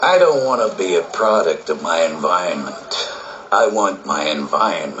I don't want to be a product of my environment. I want my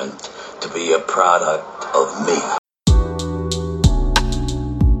environment to be a product of me.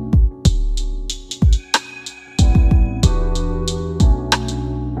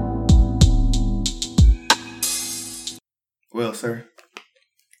 Well, sir,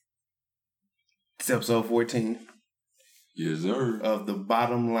 it's episode 14. Yes, sir. Of the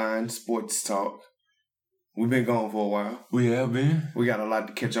Bottom Line Sports Talk. We've been gone for a while. We have been. We got a lot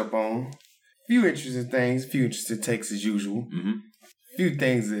to catch up on. A few interesting things, a few interesting takes as usual. Mm-hmm. A few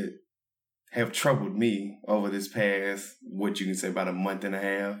things that have troubled me over this past, what you can say, about a month and a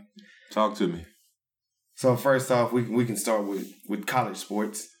half. Talk to me. So first off, we can start with college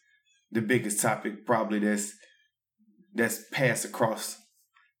sports. The biggest topic probably that's passed across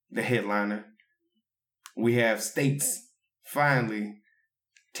the headliner. We have states finally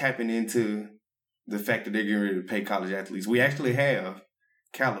tapping into the fact that they're getting ready to pay college athletes. We actually have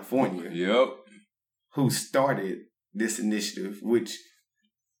California, who started this initiative, which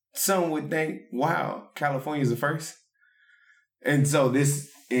some would think, wow, California's the first. And so this,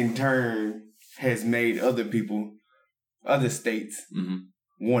 in turn, has made other states,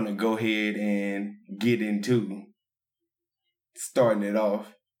 want to go ahead and get into starting it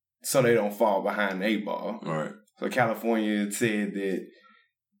off so they don't fall behind the 8 ball. All right. So California said that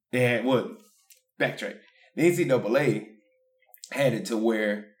they had, backtrack. The NCAA had it to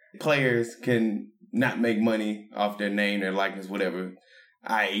where players can not make money off their name, their likeness, whatever,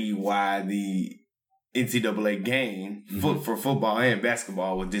 i.e. why the NCAA game for football and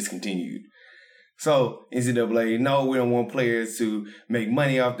basketball was discontinued. So NCAA, no, we don't want players to make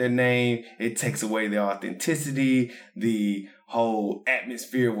money off their name. It takes away the authenticity, the whole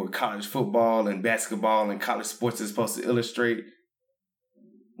atmosphere with college football and basketball and college sports is supposed to illustrate,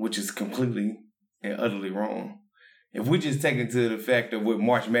 which is completely and utterly wrong. If we just take into the fact of what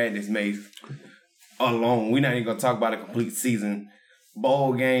March Madness made alone, we're not even going to talk about a complete season.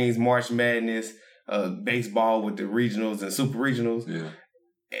 Bowl games, March Madness, baseball with the regionals and super regionals. Yeah.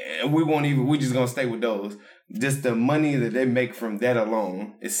 And we're just going to stay with those. Just the money that they make from that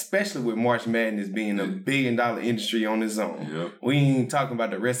alone, especially with March Madness being a $1 billion industry on its own. Yep. We ain't even talking about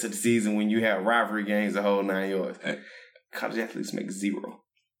the rest of the season when you have rivalry games the whole 9 yards. Hey. College athletes make zero.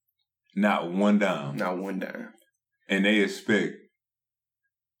 Not one dime. Not one dime. And they expect,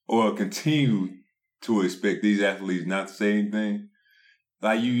 or continue to expect, these athletes not to say anything.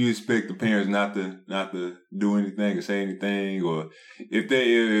 Like you expect the parents not to do anything or say anything, or if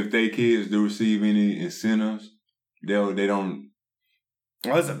they kids do receive any incentives, they don't.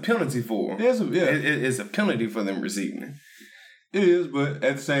 Well, it's a penalty for them. It's a penalty for them receiving it. It is, but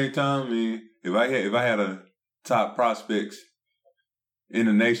at the same time, I mean, if I had a top prospects in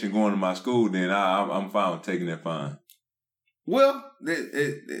the nation going to my school, then I'm fine with taking that fine. Well,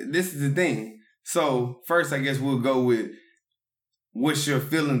 this is the thing. So first, I guess we'll go with what's your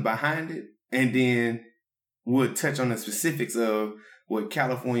feeling behind it, and then we'll touch on the specifics of what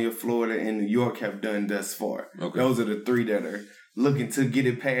California, Florida, and New York have done thus far. Okay. Those are the three that are looking to get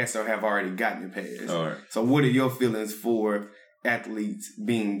it passed or have already gotten it passed. All right. So what are your feelings for athletes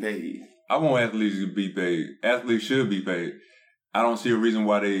being paid? I want athletes to be paid. Athletes should be paid. I don't see a reason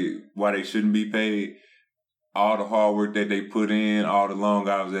why they shouldn't be paid. All the hard work that they put in, all the long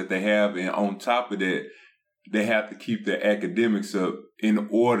hours that they have, and on top of that, they have to keep their academics up in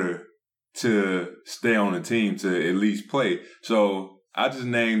order to stay on the team, to at least play. So I just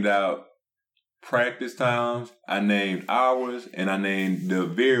named out practice times, I named hours, and I named the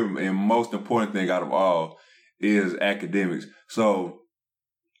very and most important thing out of all is academics. So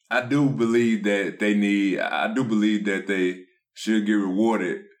I do believe that they should get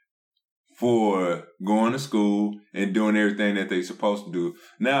rewarded for going to school and doing everything that they're supposed to do.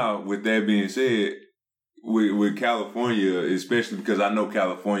 Now, with that being said, with California, especially because I know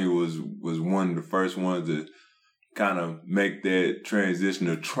California was one of the first ones to kind of make that transition,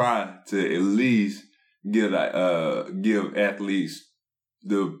 to try to at least give athletes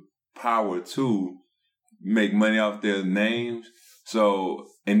the power to make money off their names. So,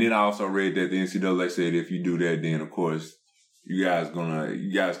 and then I also read that the NCAA said if you do that, then of course you guys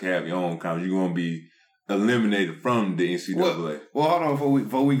can have your own comments. You're gonna be eliminated from the NCAA. Well, hold on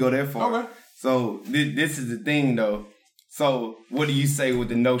before we go that far. Okay. So this is the thing, though. So what do you say with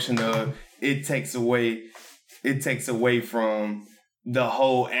the notion of it takes away from the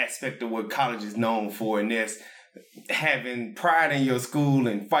whole aspect of what college is known for, and that's having pride in your school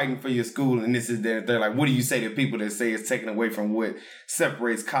and fighting for your school, and this is they're like, what do you say to people that say it's taken away from what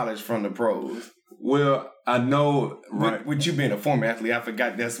separates college from the pros? Well, I know, right? With you being a former athlete, I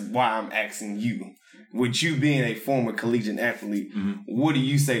forgot that's why I'm asking you. with you being a former collegiate athlete, what do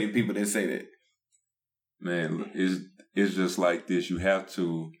you say to people that say that? Man, it's just like this. You have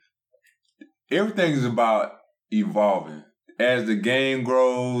to. Everything is about evolving. As the game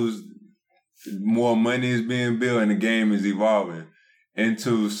grows, more money is being built, and the game is evolving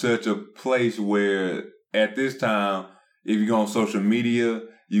into such a place where, at this time, if you go on social media,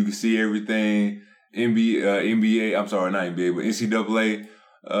 you can see everything. NBA, I'm sorry, not NBA, but NCAA,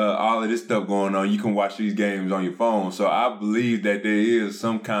 all of this stuff going on. You can watch these games on your phone. So I believe that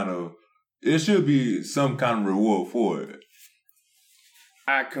there should be some kind of reward for it.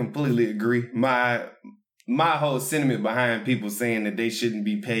 I completely agree. My whole sentiment behind people saying that they shouldn't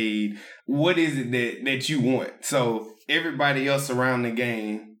be paid, what is it that you want? So everybody else around the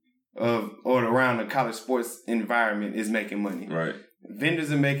game or around the college sports environment is making money. Right.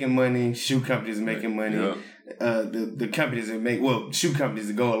 Vendors are making money. Shoe companies are making money. Yep. The companies that shoe companies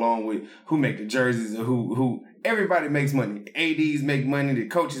that go along with who make the jerseys or who everybody makes money. ADs make money. The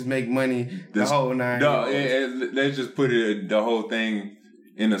coaches make money. The whole nine. Let's just put the whole thing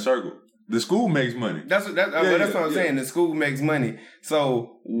in a circle. The school makes money. That's what I'm saying. The school makes money.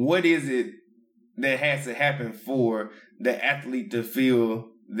 So what is it that has to happen for the athlete to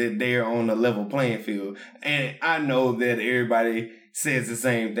feel that they're on a level playing field? And I know that everybody says the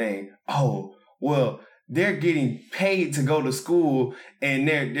same thing. Oh, well, they're getting paid to go to school and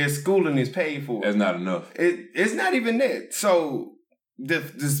their schooling is paid for. That's not enough. It's not even that. So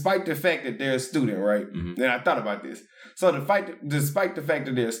despite the fact that they're a student, right? Mm-hmm. And I thought about this. So despite the fact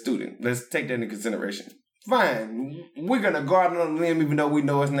that they're a student, let's take that into consideration. Fine, we're going to go out on a limb even though we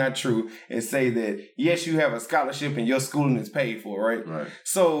know it's not true and say that, yes, you have a scholarship and your schooling is paid for, right? Right.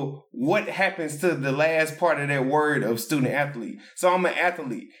 So what happens to the last part of that word of student athlete? So I'm an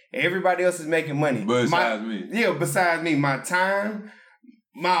athlete. Everybody else is making money. Besides me. Yeah, besides me. My time,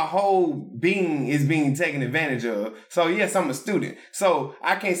 my whole being is being taken advantage of. So yes, I'm a student. So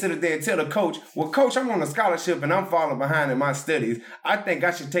I can't sit there and tell the coach, well, coach, I'm on a scholarship and I'm falling behind in my studies. I think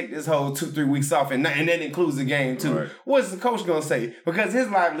I should take this whole 2-3 weeks off and that includes the game too. Right. What's the coach going to say? Because his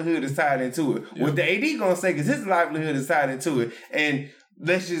livelihood is tied into it. Yep. What the AD going to say? Because his livelihood is tied into it. And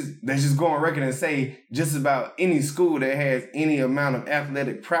let's just go on record and say just about any school that has any amount of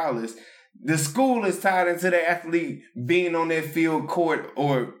athletic prowess, the school is tied into the athlete being on that field, court,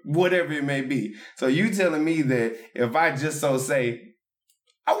 or whatever it may be. So you telling me that if I just so say,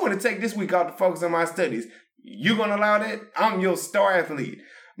 I want to take this week off to focus on my studies, you going to allow that? I'm your star athlete.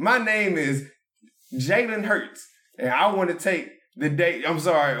 My name is Jalen Hurts, and I want to take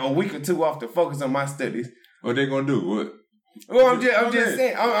a week or two off to focus on my studies. What they going to do? What? Well, I'm just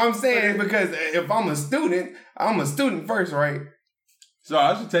saying. I'm saying because if I'm a student first, right? So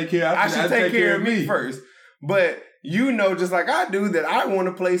I should take care. I should take care of me first. But you know, just like I do, that I want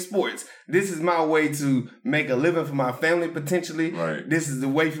to play sports. This is my way to make a living for my family potentially. Right. This is the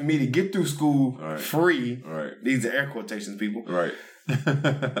way for me to get through school free. Right. These are air quotations, people. Right.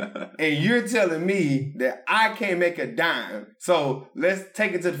 And you're telling me that I can't make a dime. So let's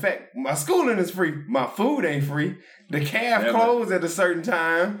take it to the fact my schooling is free. My food ain't free. The calf closed at a certain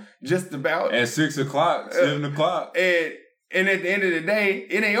time, just about. At 6 o'clock, 7 o'clock. And at the end of the day,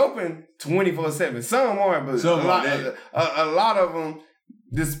 it ain't open 24/7. Some are, but a lot of them,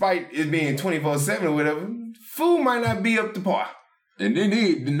 despite it being 24/7 or whatever, food might not be up to par. And then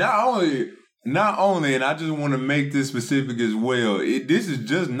not only, and I just want to make this specific as well. This is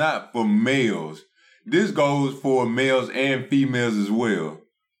just not for males. This goes for males and females as well.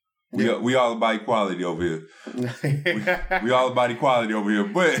 We all about equality over here. we all about equality over here.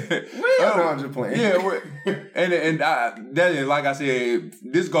 But I'm just playing. Yeah, and that, like I said,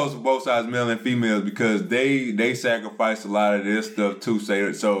 this goes for both sides, male and females, because they sacrifice a lot of their stuff too.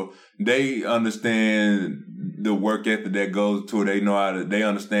 So they understand the work ethic that goes to it. They know how to. They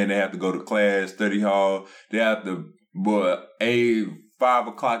understand they have to go to class, study hall. They have to 5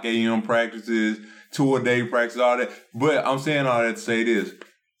 o'clock a.m. practices, 2-a-day practice, all that. But I'm saying all that to say this.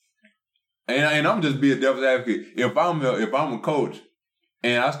 And I'm just being a devil's advocate. If I'm a coach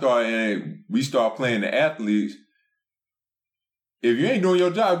and we start playing the athletes, if you ain't doing your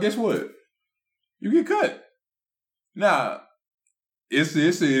job, guess what? You get cut. Now, it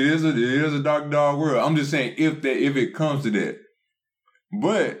is a dark world. I'm just saying if it comes to that,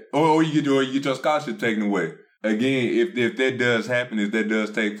 but or you get your scholarship taken away. Again, if that does happen, if that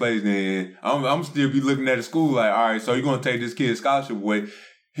does take place, then I'm still be looking at the school like, all right, so you're gonna take this kid's scholarship away.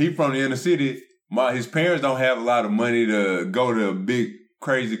 He from the inner city. His parents don't have a lot of money to go to a big,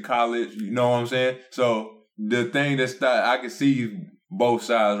 crazy college. You know what I'm saying? So the thing I can see both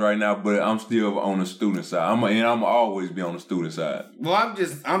sides right now, but I'm still on the student side. I'm always be on the student side. Well,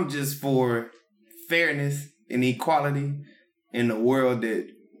 I'm just for fairness and equality in a world that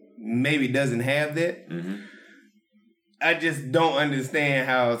maybe doesn't have that. Mm-hmm. I just don't understand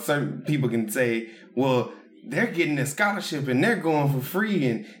how certain people can say, well, they're getting a scholarship and they're going for free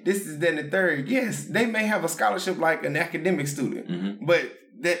and this is that and the third. Yes, they may have a scholarship like an academic student, but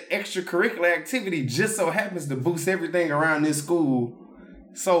that extracurricular activity just so happens to boost everything around this school.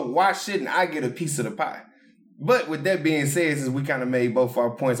 So why shouldn't I get a piece of the pie? But with that being said, since we kind of made both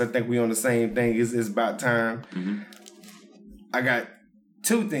our points, I think we on the same thing. It's about time. I got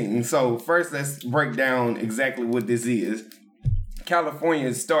two things. So first, let's break down exactly what this is.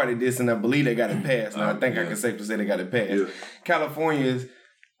 California started this, and I believe they got it passed. Now, I think I can safely say they got it passed. Yeah. California's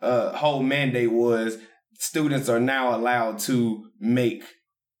whole mandate was students are now allowed to make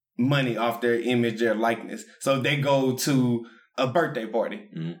money off their image, their likeness. So they go to a birthday party,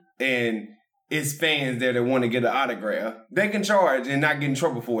 and it's fans there that want to get an autograph. They can charge and not get in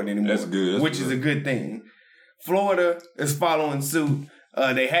trouble for it anymore. That's good. Which is a good thing. Florida is following suit.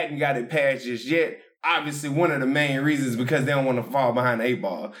 They hadn't got it passed just yet. Obviously, one of the main reasons is because they don't want to fall behind the 8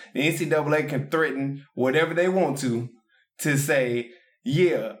 ball. The NCAA can threaten whatever they want to say,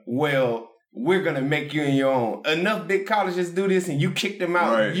 yeah, well, we're going to make you in your own. Enough big colleges do this and you kick them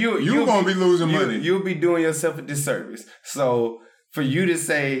out. Right. You're going to be losing money. You'll be doing yourself a disservice. So for you to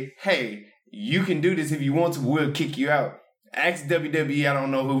say, hey, you can do this if you want to, we'll kick you out. Ask WWE, I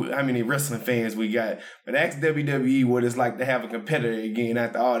don't know how many wrestling fans we got, but ask WWE what it's like to have a competitor again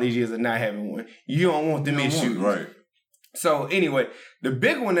after all these years of not having one. You don't want them issues. Right. So anyway, the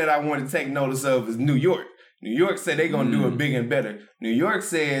big one that I want to take notice of is New York. New York said they're going to do it big and better. New York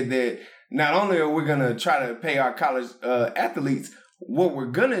said that not only are we going to try to pay our college athletes, what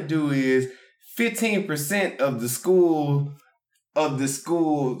we're going to do is 15% of the school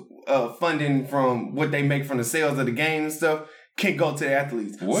funding from what they make from the sales of the game and stuff can go to the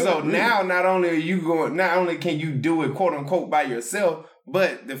athletes. What? So now not only can you do it quote unquote by yourself,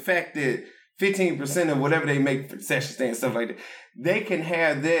 but the fact that 15% of whatever they make for session stand and stuff like that, they can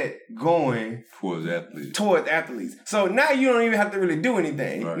have that going towards athletes. So now you don't even have to really do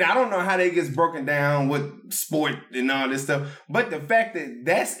anything. Right. Now I don't know how that gets broken down with sport and all this stuff, but the fact that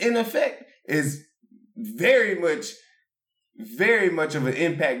that's in effect is very much of an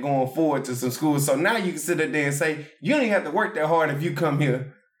impact going forward to some schools. So now you can sit there and say, you don't even have to work that hard if you come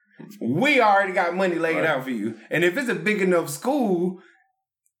here. We already got money laid out for you. And if it's a big enough school,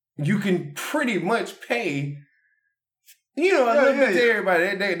 you can pretty much pay, a little bit to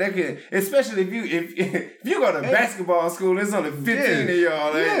everybody. They can, especially if you go to basketball school, there's only 15 of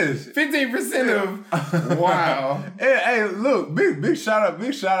y'all. Like 15% of wow. Hey, look, big shout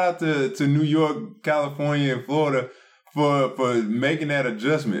out to New York, California, and Florida for making that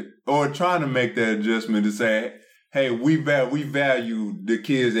adjustment or trying to make that adjustment to say, hey, we value the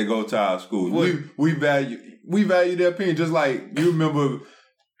kids that go to our schools. We value their opinion. Just like you remember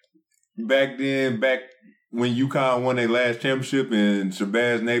back when UConn won their last championship and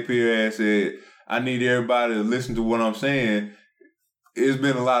Shabazz Napier had said, I need everybody to listen to what I'm saying. It's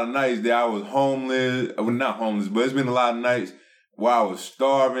been a lot of nights that I was homeless. Well, not homeless, but it's been a lot of nights where I was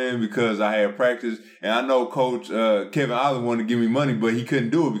starving because I had practice. And I know Coach Kevin Ollie wanted to give me money, but he couldn't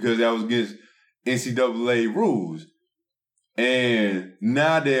do it because that was against NCAA rules. And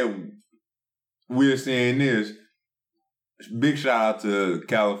now that we're seeing this, big shout out to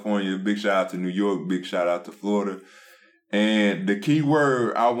California, big shout out to New York, big shout out to Florida. And the key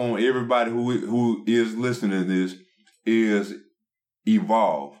word I want everybody who is listening to this is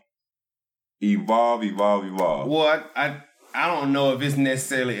evolve. Evolve. Well, I don't know if it's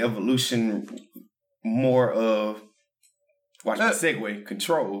necessarily evolution, more of, watch the segue,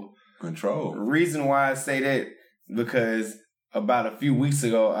 control. Control. The reason why I say that, because about a few weeks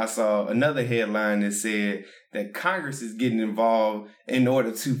ago, I saw another headline that said that Congress is getting involved in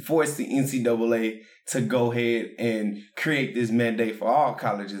order to force the NCAA to go ahead and create this mandate for all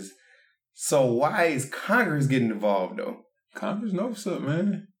colleges. So why is Congress getting involved, though? Congress knows what's up,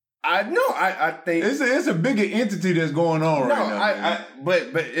 man. I know. I think it's a bigger entity that's going on right now.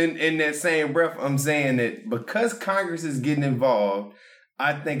 But in that same breath, I'm saying that because Congress is getting involved,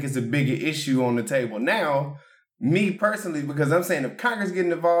 I think it's a bigger issue on the table now. Me personally, because I'm saying if Congress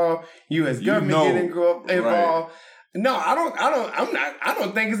getting involved, U.S. government getting involved. Right. No, I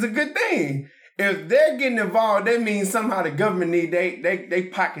don't think it's a good thing. If they're getting involved, that means somehow the government need they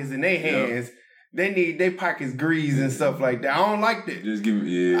pockets in their hands. Yeah. They need their pockets greased and stuff like that. I don't like that. Just give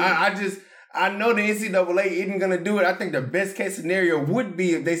me, I know the NCAA isn't going to do it. I think the best case scenario would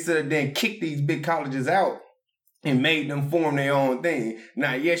be if they sit there and kick these big colleges out and made them form their own thing.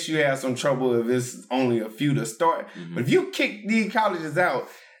 Now, yes, you have some trouble if it's only a few to start. Mm-hmm. But if you kick these colleges out,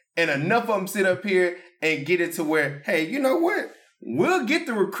 and enough of them sit up here and get it to where, hey, you know what? We'll get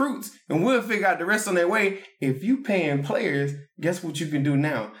the recruits and we'll figure out the rest on their way. If you paying players, guess what you can do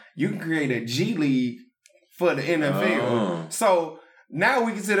now? You can create a G League for the NFL. So now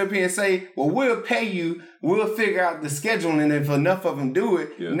we can sit up here and say, well, we'll pay you. We'll figure out the scheduling, and if enough of them do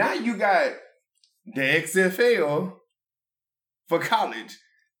it, now you got the XFL for college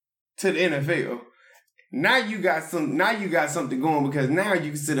to the NFL. Now you got something going, because now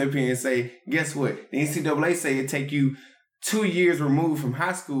you can sit up here and say, guess what? The NCAA say it take you 2 years removed from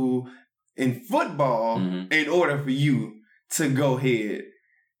high school in football in order for you to go ahead.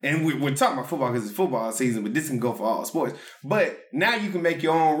 And we're talking about football because it's football season, but this can go for all sports. But now you can make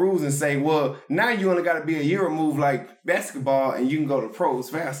your own rules and say, well, now you only got to be a year removed like basketball, and you can go to pros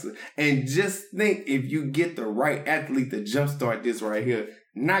faster. And just think, if you get the right athlete to jumpstart this right here,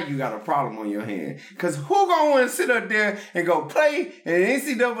 now you got a problem on your hand. Because who going to want to sit up there and go play in the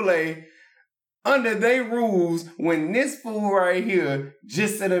NCAA under their rules when this fool right here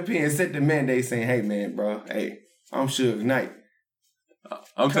just sit up here and set the mandate saying, hey, man, bro, hey, I'm Suge Knight.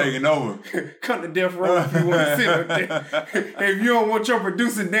 I'm taking over. Come to death row if you want to sit up there. If you don't want your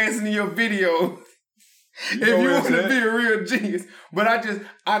producer dancing in your video. If you want to be a real genius. But I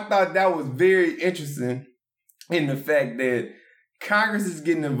thought that was very interesting in the fact that Congress is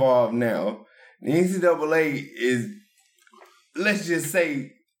getting involved now. The NCAA is, let's just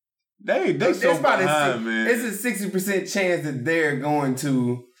say, they so behind, man. It's a 60% chance that they're going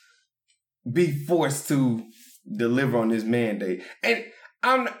to be forced to deliver on this mandate. And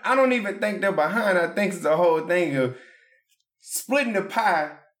I don't even think they're behind. I think it's the whole thing of splitting the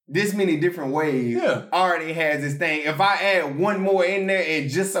pie this many different ways already has this thing. If I add one more in there, it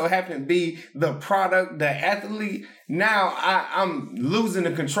just so happen to be the product, the athlete, now I'm losing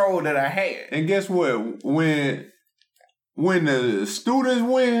the control that I had. And guess what? When the students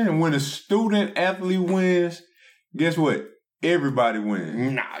win, and when the student athlete wins, guess what? Everybody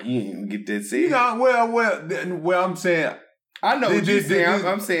wins. Nah, you ain't even get that said. Well, I'm saying, I know what you're saying.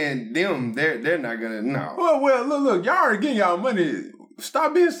 I'm saying them. They're not gonna. No. Well, look. Y'all already getting y'all money.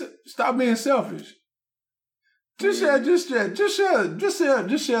 Stop being selfish. Just share a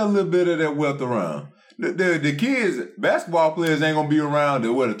little bit of that wealth around. The kids, basketball players ain't gonna be around.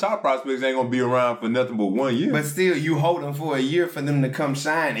 The top prospects ain't gonna be around for nothing but 1 year. But still, you hold them for a year for them to come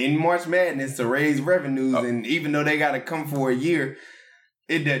shine in March Madness to raise revenues. And even though they gotta come for a year,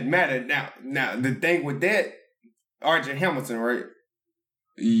 it doesn't matter. Now the thing with that, R.J. Hamilton, right?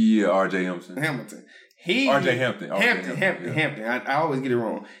 Yeah, R.J. Hamilton. R.J. Hampton. I always get it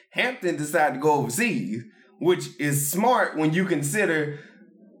wrong. Hampton decided to go overseas, which is smart when you consider.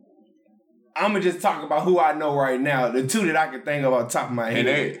 I'm going to just talk about who I know right now. The two that I can think of off the top of my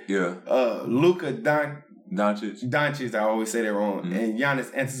head. Luka Doncic, I always say that wrong. Mm-hmm. And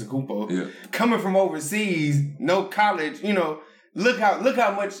Giannis Antetokounmpo. Yeah. Coming from overseas, no college, look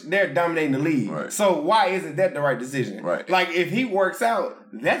how much they're dominating the league. Right. So why isn't that the right decision? Right. Like, if he works out,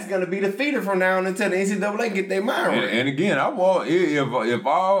 that's going to be the feeder from now on until the NCAA get their mind right. And again, I want, if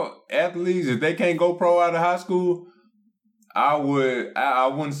all athletes, if they can't go pro out of high school, I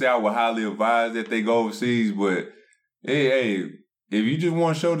wouldn't say I would highly advise that they go overseas, but hey, if you just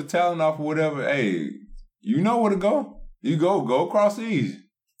want to show the talent off or whatever, hey, you know where to go. You go across seas.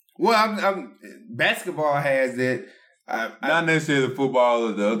 Well, basketball has that. Not necessarily football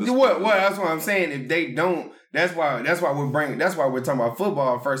or the other stuff. Well, that's what I'm saying. If they don't, that's why we're talking about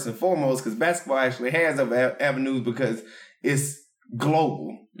football first and foremost, because basketball actually has other avenues because it's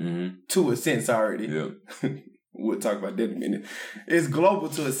global to a sense already. Yeah. We'll talk about that in a minute. It's global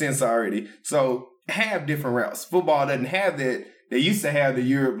to a sense already. So have different routes. Football doesn't have that. They used to have the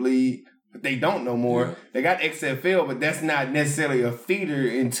Europe League, but they don't no more. Yeah. They got XFL, but that's not necessarily a feeder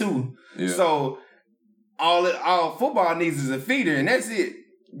into. Yeah. So all football needs is a feeder, and that's it.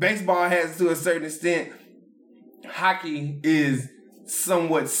 Baseball has to a certain extent. Hockey is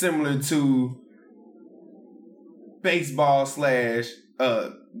somewhat similar to baseball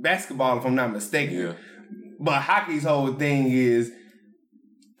 / basketball, if I'm not mistaken. Yeah. But hockey's whole thing is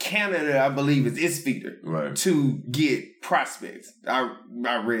Canada, I believe, is its feeder to get prospects. I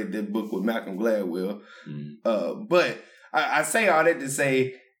read that book with Malcolm Gladwell. But I say all that to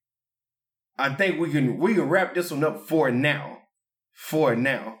say, I think we can wrap this one up for now.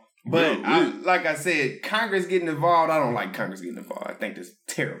 But like I said, Congress getting involved, I don't like Congress getting involved. I think that's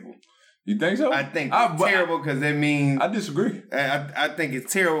terrible. You think so? I think it's terrible because that means... I disagree. I think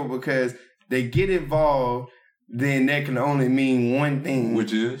it's terrible because they get involved, then that can only mean one thing.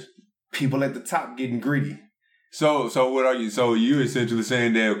 Which is? People at the top getting greedy. So what are you? So you essentially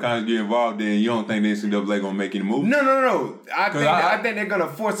saying that if Congress get involved, then you don't think the NCAA gonna make any moves? No. I think they're gonna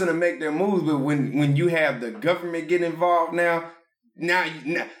force them to make their moves. But when you have the government get involved now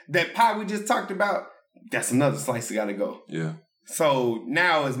that pie we just talked about, that's another slice that gotta go. Yeah. So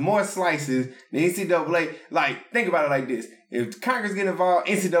now it's more slices. The NCAA, like, think about it like this. If Congress get involved,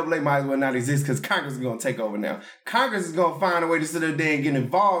 NCAA might as well not exist because Congress is going to take over now. Congress is going to find a way to sit there and get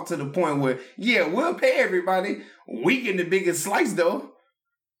involved to the point where, yeah, we'll pay everybody. We get the biggest slice, though.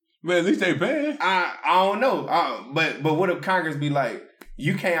 But at least they pay. I don't know. But what if Congress be like,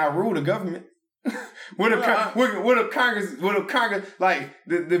 you can't outrule the government? What if Congress, like,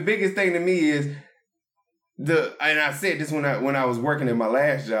 the biggest thing to me is, and I said this when I was working at my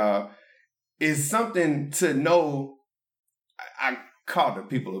last job, is something to know. I called the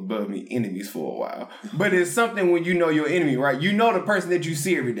people above me enemies for a while, but it's something when you know your enemy, right? You know the person that you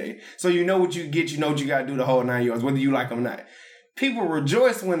see every day, so you know what you get. You know what you got to do the whole 9 yards, whether you like them or not. People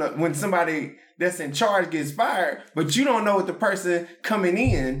rejoice when somebody that's in charge gets fired, but you don't know what the person coming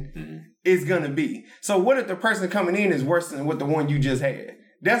in is gonna be. So what if the person coming in is worse than what the one you just had?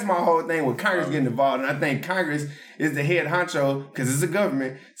 That's my whole thing with Congress getting involved. And I think Congress is the head honcho because it's a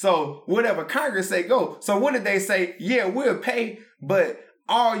government. So whatever Congress say, go. So what did they say? Yeah, we'll pay, but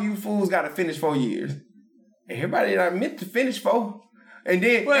all you fools got to finish 4 years. Everybody not meant to finish 4. And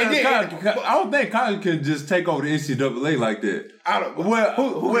then, I don't think Congress can just take over the NCAA like that.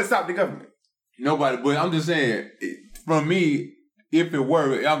 Who would stop the government? Nobody. But I'm just saying, from me, if it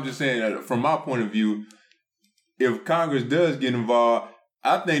were, I'm just saying that from my point of view, if Congress does get involved,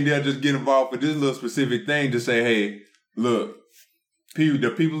 I think they'll just get involved for this little specific thing to say, hey, look,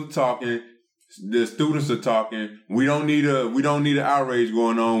 the people are talking, the students are talking. We don't need an outrage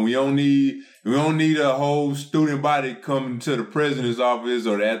going on. We don't need a whole student body coming to the president's office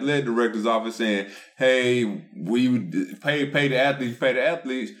or the athletic director's office saying, hey, we pay the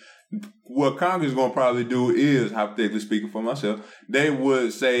athletes. What Congress is going to probably do is, hypothetically speaking for myself, they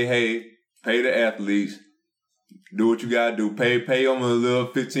would say, hey, pay the athletes. Do what you gotta do. Pay them a little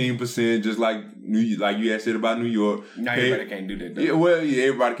 15%, just like you had said about New York. Now everybody can't do that, though. Yeah,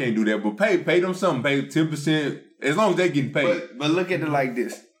 everybody can't do that. But pay them something. Pay 10%, as long as they getting paid. But look at it like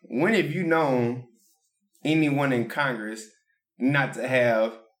this. When have you known anyone in Congress not to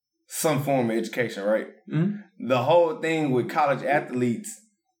have some form of education, right? Mm-hmm. The whole thing with college athletes,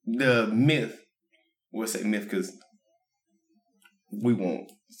 the myth, we'll say myth because we won't.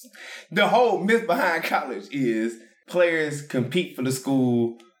 The whole myth behind college is players compete for the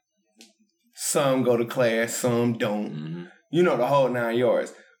school. Some go to class, some don't. Mm-hmm. You know, the whole 9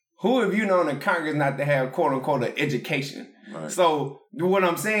 yards. Who have you known in Congress not to have, quote unquote, an education? Right. So what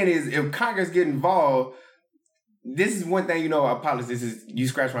I'm saying is if Congress get involved, this is one thing you know about politics is you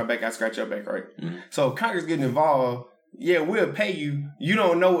scratch my back, I scratch your back, right? Mm-hmm. So if Congress getting involved, yeah, we'll pay you. You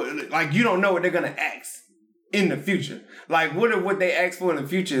don't know what they're going to ask in the future. Like, what if what they ask for in the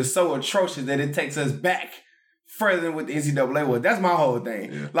future is so atrocious that it takes us back further than what the NCAA was? That's my whole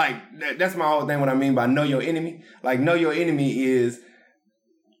thing. Yeah. Like, that's my whole thing, what I mean by know your enemy. Like, know your enemy is,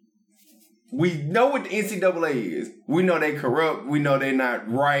 we know what the NCAA is. We know they corrupt. We know they're not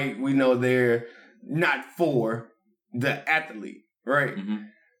right. We know they're not for the athlete, right? Mm-hmm.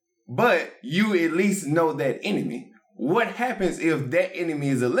 But you at least know that enemy. What happens if that enemy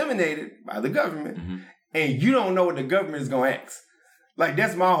is eliminated by the government? Mm-hmm. And you don't know what the government is going to ask. Like,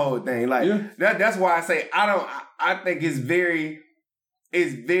 that's my whole thing. Like, that's why I say I think it's very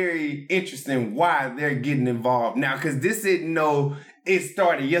interesting why they're getting involved now. Because this isn't it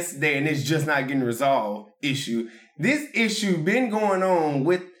started yesterday and it's just not getting resolved issue. This issue been going on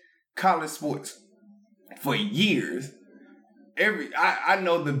with college sports for years. I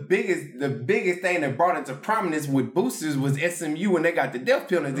know the biggest thing that brought it to prominence with boosters was SMU when they got the death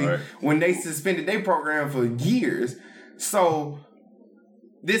penalty, right, when they suspended their program for years. So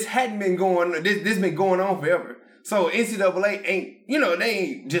this hadn't been going. This been going on forever. So NCAA ain't, they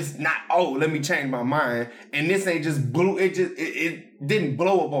ain't just not. Oh, let me change my mind. And this ain't just blew. It didn't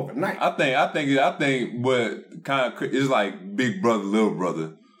blow up overnight. I think what kind of is like big brother, little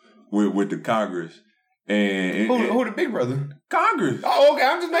brother with the Congress. And who the big brother? Congress. Oh, okay.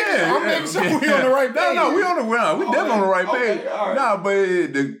 I'm just making sure. I'm making sure we on the right page. No, we on the ground. We definitely on the right page. Right. No,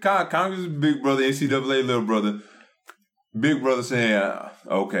 but the Congress is big brother, NCAA little brother. Big brother saying,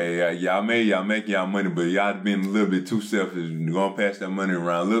 okay, y'all make y'all money, but y'all been a little bit too selfish and gonna pass that money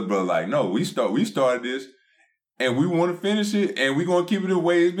around. Little brother like, no, we started this, and we want to finish it, and we're going to keep it the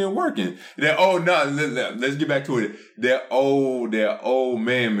way it's been working. Let's get back to it. That old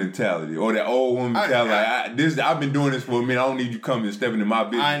man mentality or that old woman mentality. I've been doing this for a minute. I don't need you coming and stepping in my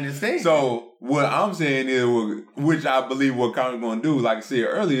business. I understand. So what I'm saying is, which I believe what Congress is going to do, like I said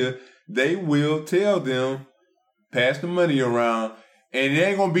earlier, they will tell them, pass the money around, and it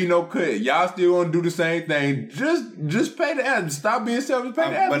ain't gonna be no cut. Y'all still gonna do the same thing. Just pay the athletes. Stop being selfish.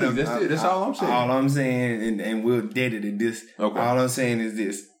 Pay the athletes. That's it. That's all I'm saying. All I'm saying, and we'll dead it at this. Okay. All I'm saying is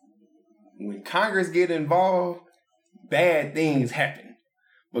this: when Congress get involved, bad things happen.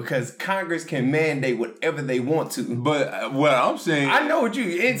 Because Congress can mandate whatever they want to. But what I'm saying, I know what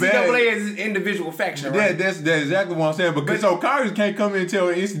NCAA is an individual faction, right? That's exactly what I'm saying. Because so Congress can't come in and tell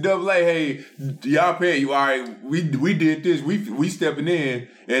NCAA, hey, y'all pay you. All right, we did this. We stepping in,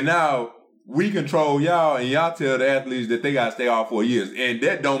 and now we control y'all, and y'all tell the athletes that they gotta stay off for years. And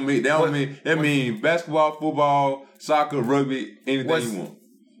that mean basketball, football, soccer, rugby, anything you want.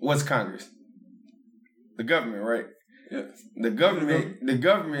 What's Congress? The government, right? Yeah. The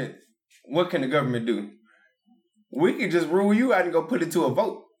government, what can the government do? We can just rule you out and go put it to a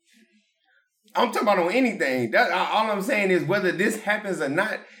vote. I'm talking about on anything. All I'm saying is whether this happens or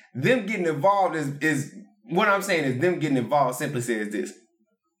not, them getting involved is what I'm saying is them getting involved simply says this.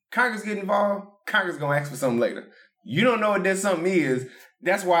 Congress getting involved, Congress gonna ask for something later. You don't know what that something is.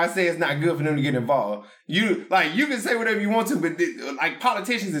 That's why I say it's not good for them to get involved. You can say whatever you want to, but like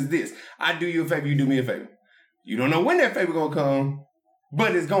politicians is this. I do you a favor, you do me a favor. You don't know when that favor gonna come,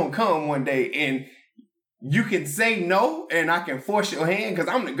 but it's gonna come one day, and you can say no, and I can force your hand because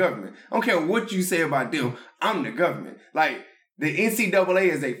I'm the government. I don't care what you say about them. I'm the government. Like the NCAA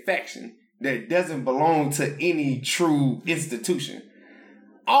is a faction that doesn't belong to any true institution.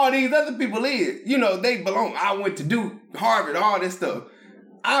 All these other people they belong. I went to Duke, Harvard, all this stuff.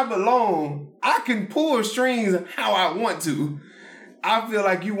 I belong. I can pull strings how I want to. I feel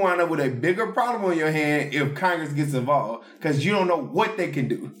like you wind up with a bigger problem on your hand if Congress gets involved because you don't know what they can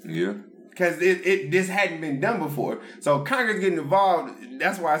do. Yeah. Because this hadn't been done before. So Congress getting involved,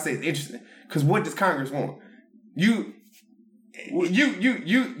 that's why I say it's interesting. Because what does Congress want? You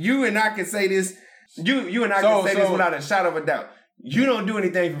and I can say this. You and I can say this without a shadow of a doubt. You don't do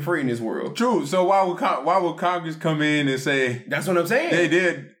anything for free in this world. True. So why would Congress come in and say? That's what I'm saying. They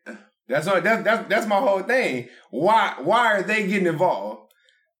did. That's my whole thing. Why are they getting involved?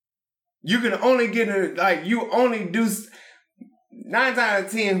 You can only you only do 9 times out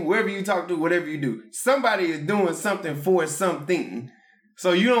of 10, whoever you talk to, whatever you do, somebody is doing something for something.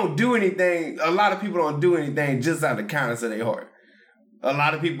 So you don't do anything. A lot of people don't do anything just out of the kindness of their heart. A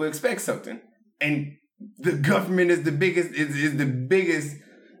lot of people expect something, and the government is the biggest is the biggest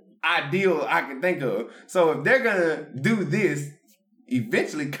ideal I can think of. So if they're gonna do this,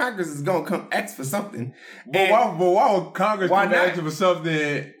 eventually Congress is gonna come ask for something. But why would Congress come ask for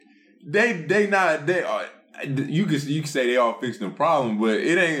something? You can say they all fixing the problem, but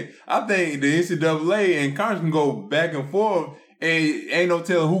it ain't. I think the NCAA and Congress can go back and forth, and ain't no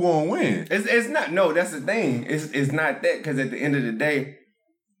telling who gonna win. It's not. No, that's the thing. It's not that, because at the end of the day,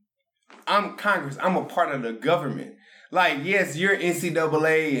 I'm Congress. I'm a part of the government. Like, yes, you're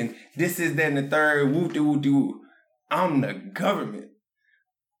NCAA, and this is that and the third. Woo-doo-woo-doo. I'm the government.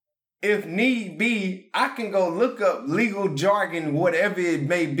 If need be, I can go look up legal jargon, whatever it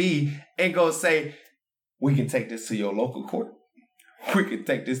may be, and go say, we can take this to your local court. We can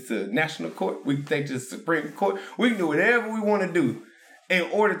take this to national court. We can take this to Supreme Court. We can do whatever we want to do in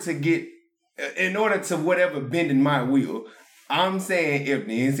order to whatever bending my will. I'm saying if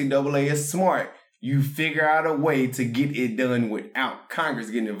the NCAA is smart, you figure out a way to get it done without Congress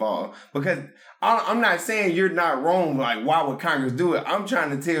getting involved. Because I'm not saying you're not wrong. Like, why would Congress do it? I'm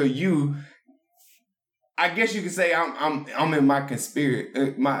trying to tell you. I guess you could say I'm in my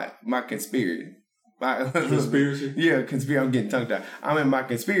conspiracy. My conspiracy. Conspiracy? Yeah, conspiracy. I'm getting tongue tied. I'm in my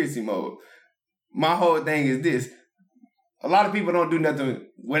conspiracy mode. My whole thing is this. A lot of people don't do nothing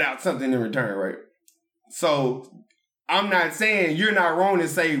without something in return, right? So I'm not saying you're not wrong to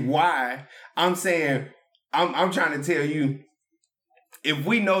say why. I'm saying I'm trying to tell you, if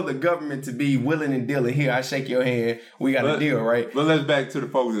we know the government to be willing and dealing, here, I shake your hand, we got a deal, right? But let's back to the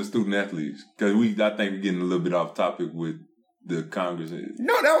focus of student athletes, because I think we're getting a little bit off topic with the Congress.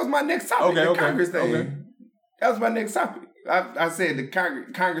 No, that was my next topic, the Congress thing. Okay. That was my next topic. I said the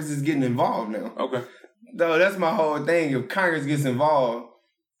Congress is getting involved now. Okay. So that's my whole thing. If Congress gets involved,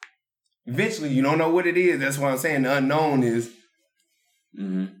 eventually you don't know what it is. That's why I'm saying the unknown is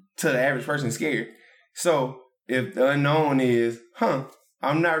to the average person scared. So if the unknown is,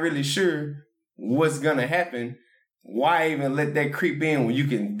 I'm not really sure what's gonna happen, why even let that creep in when you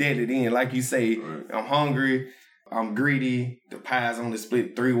can dead it in? Like you say, right. I'm hungry. I'm greedy. The pie's only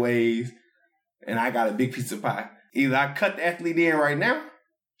split 3 ways, and I got a big piece of pie. Either I cut the athlete in right now,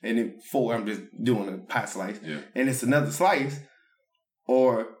 and then 4, I'm just doing a pie slice, and it's another slice,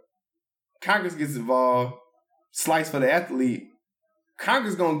 or Congress gets involved, slice for the athlete.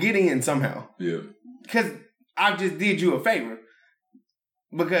 Congress gonna get in somehow. Yeah. Because I just did you a favor.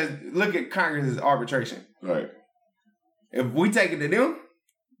 Because look at Congress's arbitration. Right. If we take it to them,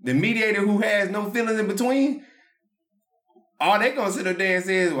 the mediator who has no feelings in between, all they gonna sit up there and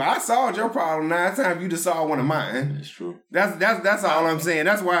say is, well, I solved your problem. Now it's time for you to solve one of mine. That's true. That's all I'm saying.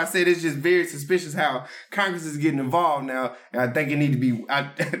 That's why I said it's just very suspicious how Congress is getting involved now. And I think it needs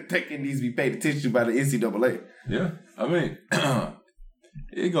to be paid attention to by the NCAA. Yeah. I mean,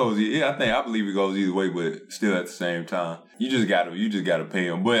 it goes. Yeah, I believe it goes either way, but still at the same time, you just gotta pay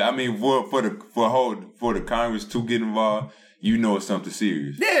them. But I mean, for the Congress to get involved, you know it's something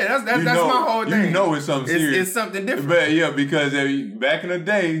serious. Yeah, that's my whole thing. You know it's something serious. It's something different. But yeah, because back in the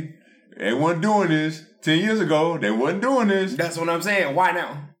day, they wasn't doing this. 10 years ago, they wasn't doing this. That's what I'm saying. Why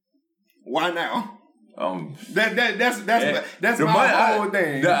now? Why now? That's my whole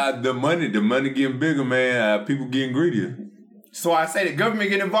thing. The money getting bigger, man. People getting greedier. So I say the government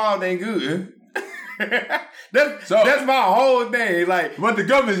getting involved ain't good. That's my whole thing. Like, but the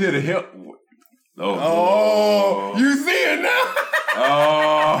government's here to help. Oh, you see it now?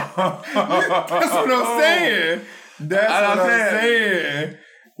 Oh, that's what I'm saying. That's what I'm saying.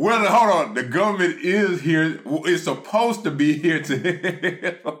 Well, hold on. The government is here. It's supposed to be here to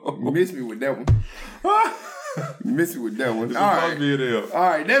help. You missed me with that one. You missed me with that one. It's all supposed to be here to help. All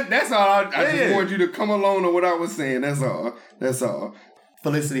right. That's all. I just want you to come along on what I was saying. That's all.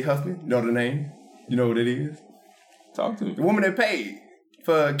 Felicity Huffman. You know the name? You know what it is? Talk to me. The woman that paid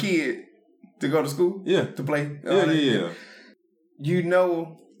for a kid to go to school? Yeah. To play? Yeah. You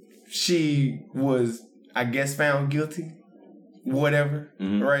know she was, I guess, found guilty? Whatever.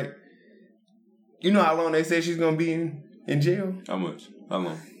 Mm-hmm. Right? You know how long they said she's going to be in jail? How much? How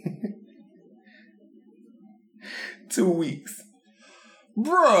long? 2 weeks.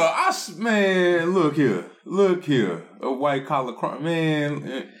 Bruh, man, look here. A white collar crime,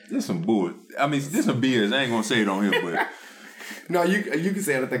 man, this some bull. I mean, this some BS. I ain't gonna say it on here, but. No, you can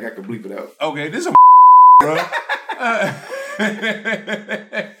say it. I think I can bleep it out. Okay, this some bro.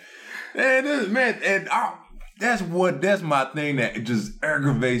 That's my thing that just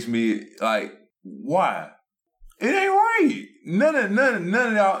aggravates me. Like, why? It ain't right. None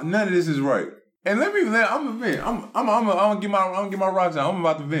of this is right. And I'm a vent. I'm gonna get my rocks out. I'm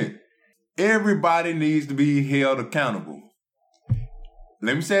about to vent. Everybody needs to be held accountable.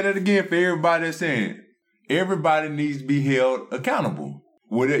 Let me say that again for everybody that's saying it. Everybody needs to be held accountable.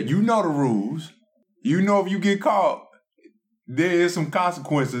 You know the rules. You know if you get caught, there is some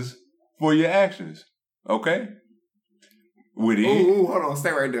consequences for your actions. Okay? With it. Ooh, hold on.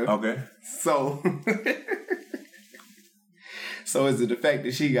 Stay right there. Okay. So is it the fact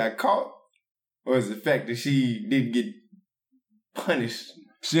that she got caught? Or is it the fact that she didn't get punished?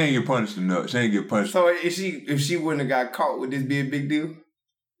 She ain't get punished enough. She ain't get punished. So if she wouldn't have got caught, would this be a big deal?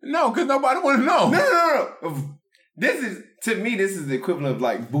 No, because nobody want to know. No. This is the equivalent of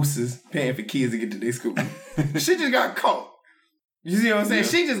like boosters paying for kids to get to their school. She just got caught. You see what I'm saying? Yeah.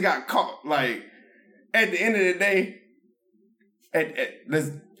 She just got caught. Like, at the end of the day, at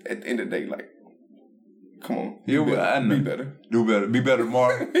the end of the day, like, come on. Be better. Do better. Be better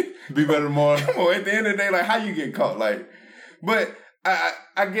tomorrow. Be better tomorrow. Come on, at the end of the day, like, how you get caught? Like, but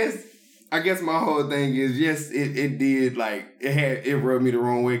I guess my whole thing is, yes, it did, like, it rubbed me the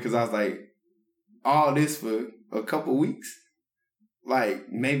wrong way because I was like, all this for a couple weeks? Like,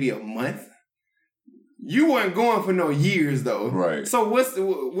 maybe a month? You weren't going for no years, though. Right. So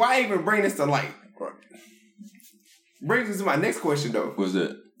why even bring this to light? Right. Brings me to my next question, though. What's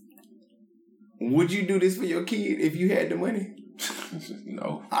that? Would you do this for your kid if you had the money?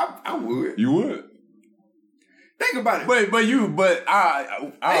 No. I would. You would? Think about it. But if you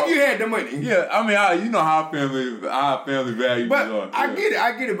had the money. Yeah, I mean, you know how family values are. I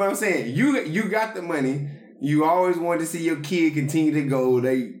get it, but I'm saying, you got the money. You always wanted to see your kid continue to go.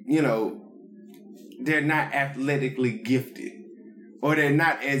 They're not athletically gifted. Or they're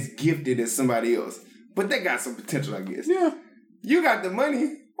not as gifted as somebody else. But they got some potential, I guess. Yeah. You got the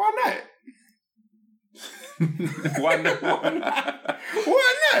money. Why not? Why not? Why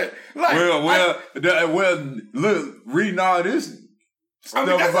not? Like, look, reading all this stuff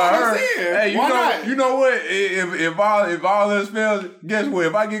about her. Hey, not? You know what? If all this fails, guess what?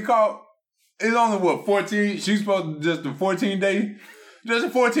 If I get caught, it's only 14. She's supposed to just a 14-day. Just a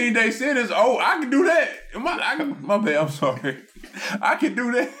 14-day sentence. Oh, I can do that. My bad. I'm sorry. I can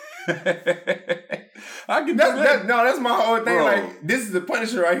do that. I can do that. That's my whole thing. Bro. Like, this is the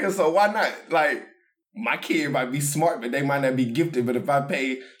Punisher right here, so why not? Like, my kid might be smart, but they might not be gifted. But if I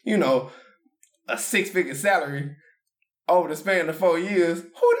pay, you know, a 6-figure salary over the span of 4 years,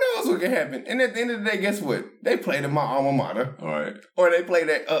 who knows what can happen? And at the end of the day, guess what? They played in my alma mater. All right. Or they play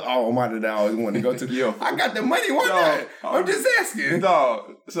that alma mater that I always wanted to go to. Yo. I got the money, why not? I'm just asking.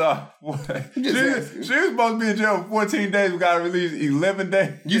 Dog, so she was supposed to be in jail for 14 days. We got to release 11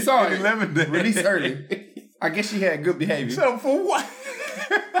 days. You saw it. 11 days. Release early. I guess she had good behavior. So for what?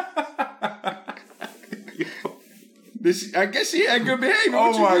 I guess she had good behavior.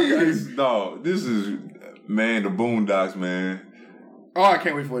 Oh What you my mean? God, dog! This is the Boondocks, man. Oh, I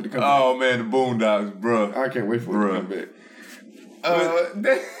can't wait for it to come back. Oh man, the Boondocks, bro. I can't wait for it to come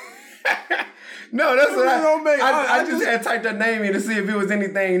back. No, that's what I just had typed her name in to see if it was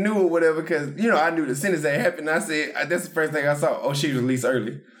anything new or whatever, because, you know, I knew the sentence that happened. I said, that's the first thing I saw. Oh, she was released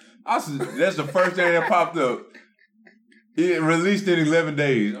early. That's the first thing that popped up. It released in 11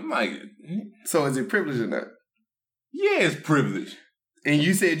 days. I'm like, so is it privilege or not? Yeah, it's privilege. And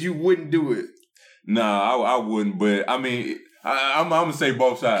you said you wouldn't do it. Nah, I wouldn't, but I mean, I'm gonna say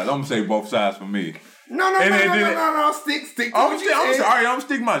both sides. I'm gonna say both sides for me. No. Stick to I'm what you said. sorry, I'm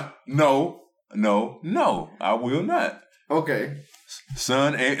sticking my No, I will not. Okay.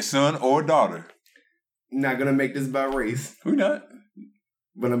 Son or daughter. Not gonna make this about race. Who not?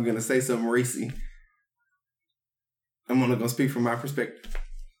 But I'm gonna say something racy. I'm only gonna speak from my perspective.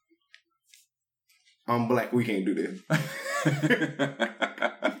 I'm black. We can't do this.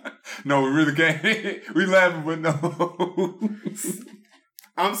 No, we really can't. We laughing, but no.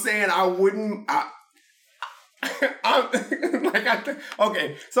 I'm saying I wouldn't.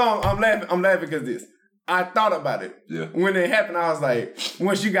 Okay, so I'm laughing. I'm laughing because this. I thought about it. Yeah. When it happened, I was like,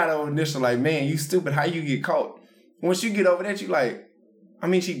 once you got over initial, like, man, you stupid. How you get caught? Once you get over that, you like, I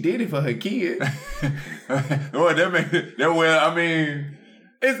mean, she did it for her kid. Well, I mean.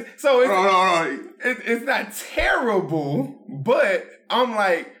 It's not terrible, but I'm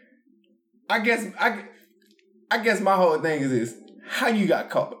like, I guess my whole thing is this: how you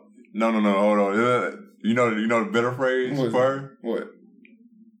got caught? No, hold on. You know the better phrase for her? What?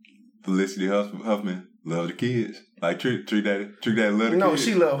 Felicity Huffman love the kids. Like treat that love the kids. No,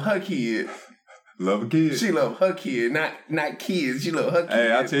 she love her kid. Love a kid. She love her kid, not kids. She love her kid.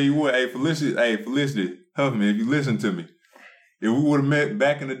 Hey, I tell you what, Felicity Huffman, if you listen to me. If we would have met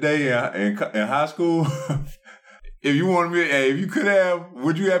back in the day in high school, if you could have,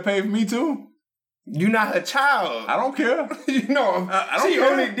 would you have paid for me too? You're not her child. I don't care. You know, I don't she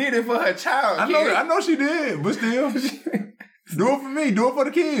care. only did it for her child. I know she did, but still, do it for me. Do it for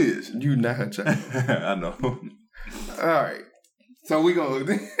the kids. You not her child. I know. All right. So we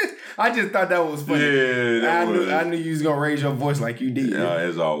gonna. I just thought that was funny. Yeah, I knew you was gonna raise your voice like you did. Yeah,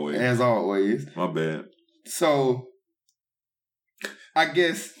 as always. My bad. So. I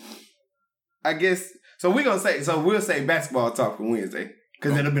guess. So we'll say basketball talk for Wednesday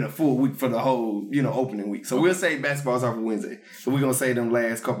because it'll been a full week for the whole, opening week. So we'll say basketball talk for Wednesday. So we're gonna say them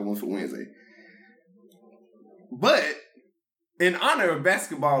last couple ones for Wednesday. But in honor of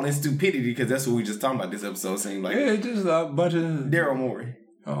basketball and stupidity, because that's what we just talking about this episode. Seemed like just a bunch of Daryl Morey.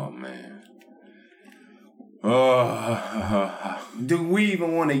 Oh man. Do we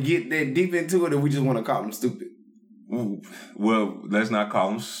even want to get that deep into it, or we just want to call him stupid? Well, let's not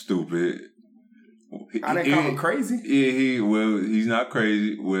call him stupid. I didn't call him crazy. Yeah, he's not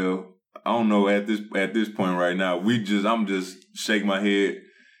crazy. Well, I don't know at this point right now. I'm just shaking my head.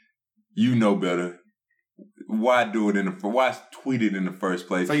 You know better. Why why tweet it in the first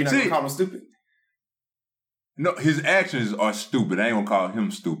place? So you're not gonna call him stupid? No, his actions are stupid. I ain't gonna call him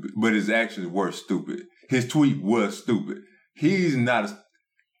stupid, but his actions were stupid. His tweet was stupid. He's not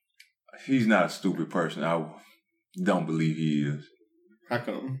a stupid person. I don't believe he is. How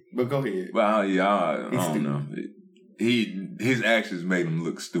come? But go ahead. Well, yeah, I don't know. His actions made him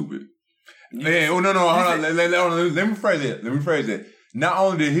look stupid. Man, hold on. Let me phrase that. Not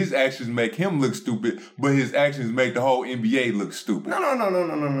only did his actions make him look stupid, but his actions make the whole NBA look stupid.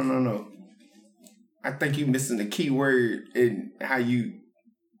 No. I think you're missing the key word in how you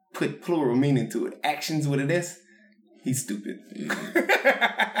put plural meaning to it. Actions with an S. He's stupid. Yeah.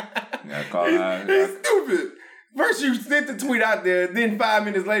 He's stupid. First you sent the tweet out there, then 5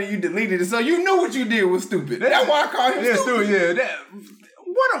 minutes later you deleted it, so you knew what you did was stupid. That's why I call him stupid. Yeah,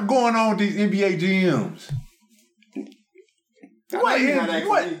 what going on with these NBA GMs? What?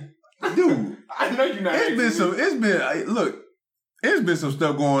 Dude, I know you're not. It's been some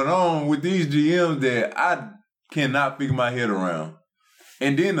stuff going on with these GMs that I cannot figure my head around.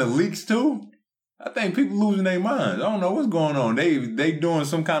 And then the leaks too. I think people losing their minds. I don't know what's going on. They doing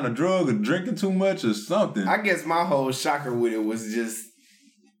some kind of drug or drinking too much or something. I guess my whole shocker with it was just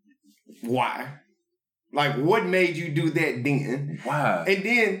why. Like, what made you do that then? Why? And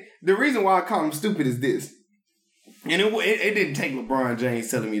then the reason why I call him stupid is this. And it didn't take LeBron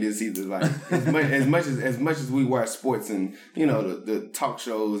James telling me this either. Like as much as we watch sports and the talk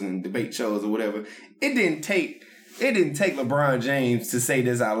shows and debate shows or whatever, it didn't take LeBron James to say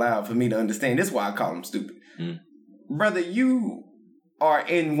this out loud for me to understand. That's why I call him stupid. Brother, you are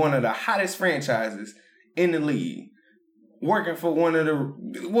in one of the hottest franchises in the league, working for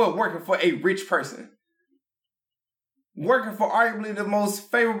a rich person. Working for arguably the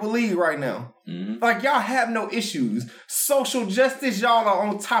most favorable league right now. Like, y'all have no issues. Social justice, y'all are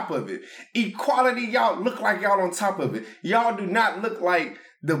on top of it. Equality, y'all look like y'all on top of it. Y'all do not look like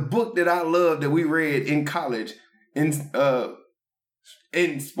the book that I love that we read in college in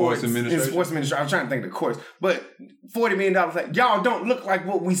sports administration. I'm trying to think of the course. But $40 million, like, y'all don't look like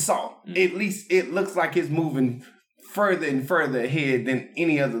what we saw. At least it looks like it's moving further and further ahead than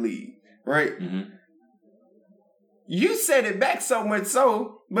any other league, right? You set it back so much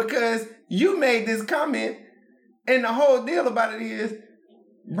so because you made this comment, and the whole deal about it is,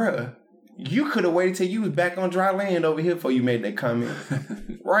 bruh, you could have waited till you was back on dry land over here before you made that comment,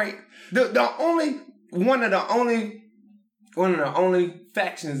 right? One of the only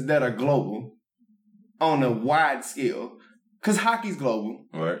factions that are global on a wide scale, because hockey's global,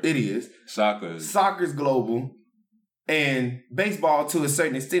 right? It is. Soccer's global, and baseball to a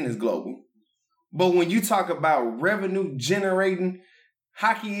certain extent is global. But when you talk about revenue generating,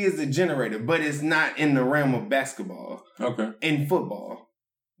 hockey is a generator, but it's not in the realm of basketball. Okay. And football.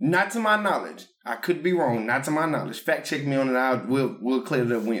 Not to my knowledge. I could be wrong. Not to my knowledge. Fact check me on it. We'll clear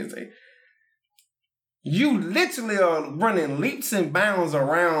it up Wednesday. You literally are running leaps and bounds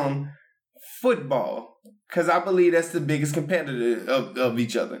around football because I believe that's the biggest competitor of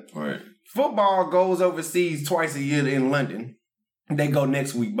each other. Right. Football goes overseas twice a year in London. They go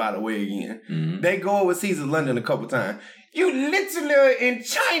next week, by the way, again. They go overseas to London a couple times. You literally are in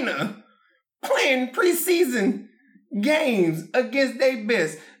China playing preseason games against their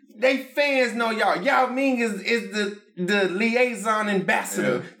best. They fans know y'all. Yao Ming is the liaison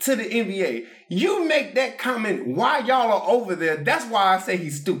ambassador to the NBA. You make that comment while y'all are over there. That's why I say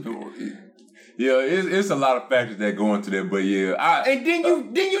he's stupid. Yeah, it's a lot of factors that go into that, but yeah. And then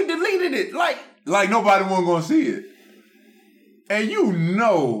you deleted it. Like nobody wasn't going to see it. And you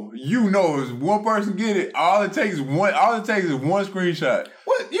know, if one person get it, all it takes is one screenshot.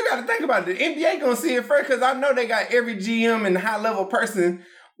 Well, you got to think about it. The NBA gonna see it first because I know they got every GM and high level person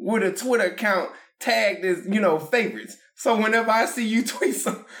with a Twitter account tagged as favorites. So whenever I see you tweet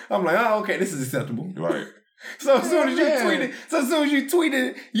something, I'm like, oh, okay, this is acceptable. Right. So as soon as you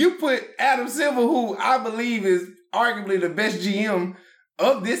tweeted, you put Adam Silver, who I believe is arguably the best GM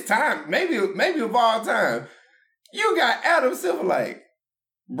of this time, maybe of all time. You got Adam Silver like,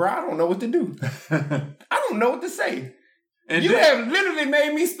 bro, I don't know what to do. I don't know what to say. And you have literally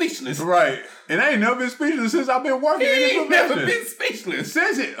made me speechless. Right. And I ain't never been speechless since I've been working in this profession. Never been speechless.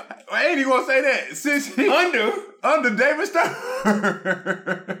 Since it, I ain't even gonna say that. Since under David Stern.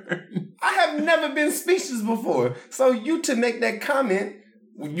 I have never been speechless before. So you to make that comment,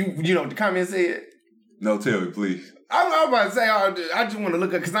 you know what the comment said? No, tell me, please. I'm about to say, I just want to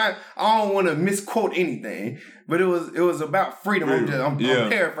look at, because I don't want to misquote anything, but it was about freedom. I'm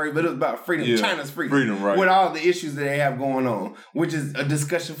paraphrasing, but it was about freedom. Yeah. China's freedom. Freedom, right. With all the issues that they have going on, which is a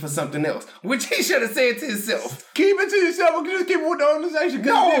discussion for something else, which he should have said to himself. Keep it to yourself, or just keep it with the organization.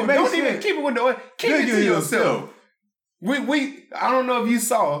 No, don't even keep it with the keep it to yourself. I don't know if you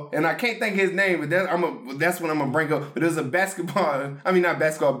saw, and I can't think of his name, but that's what I'm gonna bring up. But there's a baseball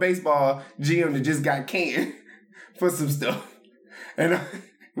GM that just got canned for some stuff, and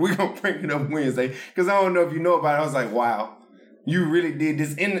we're gonna bring it up Wednesday because I don't know if you know about it. I was like, wow, you really did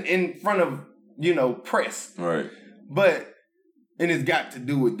this in front of press, right? And it's got to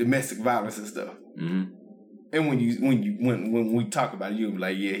do with domestic violence and stuff. Mm-hmm. And when we talk about it, you'll be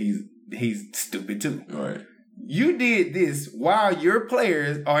like, yeah, he's stupid too, right? You did this while your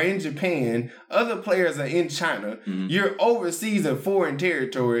players are in Japan, other players are in China. Mm-hmm. You're overseas in foreign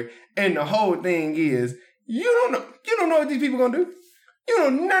territory, and the whole thing is you don't know what these people gonna do. You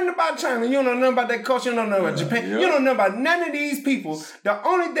don't know nothing about China. You don't know nothing about that culture. You don't know nothing about Japan. Yeah. You don't know nothing about none of these people. The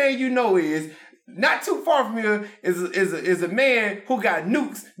only thing you know is not too far from here is a man who got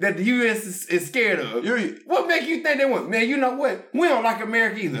nukes that the U.S. is scared of. What make you think they want? Man, you know what? We don't like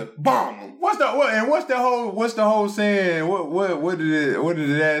America either. Bomb them. What's the whole saying? What did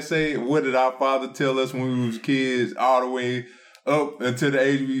the dad say? What did our father tell us when we was kids all the way up until the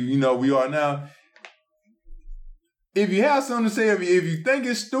age we are now? if you have something to say, if you think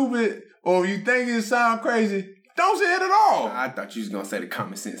it's stupid or if you think it sound crazy, don't say it at all. I thought you was gonna say the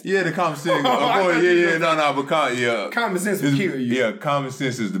common sense. Yeah, the common sense. Common sense will kill you. Yeah, common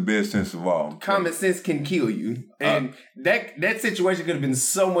sense is the best sense of all. Common sense can kill you, and that situation could have been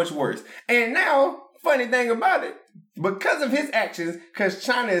so much worse. And now, funny thing about it, because of his actions, because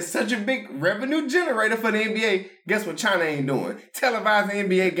China is such a big revenue generator for the NBA, guess what China ain't doing? Televising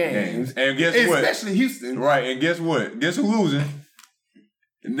NBA games. And guess what? Especially Houston. Right, and guess what? Guess who losing?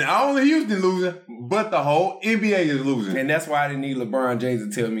 Not only Houston losing, but the whole NBA is losing. And that's why I didn't need LeBron James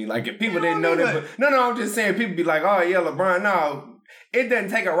to tell me. Like, if people didn't know that. But, no, I'm just saying, people be like, oh, yeah, LeBron. No, it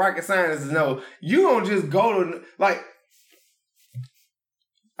doesn't take a rocket scientist to know. You don't just go to, like,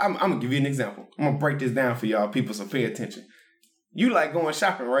 I'm going to give you an example. I'm going to break this down for y'all people, so pay attention. You like going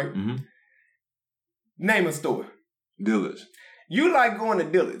shopping, right? Mm-hmm. Name a store. Dillard's. You like going to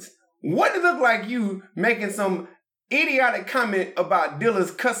Dillard's. What does it look like you making some idiotic comment about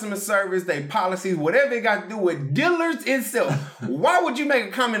Dillard's customer service, their policies, whatever it got to do with Dillard's itself? Why would you make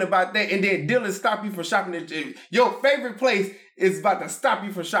a comment about that and then Dillard's stop you from shopping there? Your favorite place is about to stop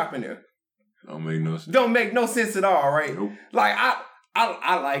you from shopping there. Don't make no sense. Don't make no sense at all, right? Nope. Like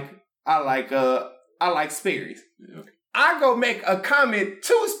I like Sperry's. Yep. I go make a comment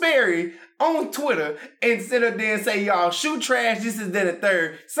to Sperry on Twitter and sit up there and say, y'all, shoe trash, this is that and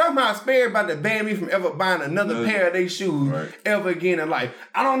third. Somehow Sperry about to ban me from ever buying another pair of their shoes ever again in life.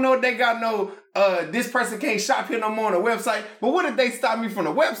 I don't know if they got no, this person can't shop here no more on the website, but what if they stop me from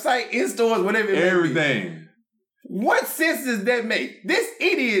the website, in stores, whatever it may be? Everything. What sense does that make? This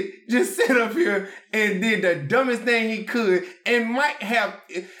idiot just sat up here and did the dumbest thing he could and might have...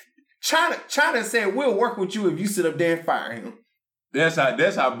 China said, we'll work with you if you sit up there and fire him. That's how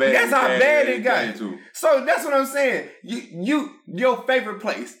bad it got. So that's what I'm saying. Your favorite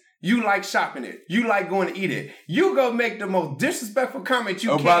place, you like shopping it. You like going to eat it. You go make the most disrespectful comment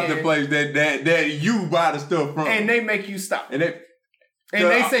you about can. The place that you buy the stuff from. And they make you stop. And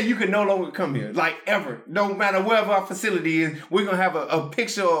they say you can no longer come here. Like ever. No matter wherever our facility is, we're going to have a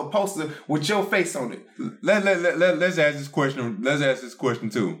picture or a poster with your face on it. Let's ask this question. Let's ask this question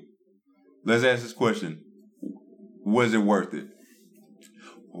too. Let's ask this question. Was it worth it?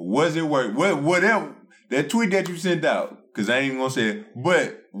 Was it worth whatever that tweet that you sent out? Because I ain't even gonna say it.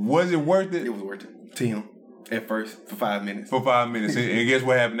 But was it worth it? It was worth it to him at first for 5 minutes. For 5 minutes, and guess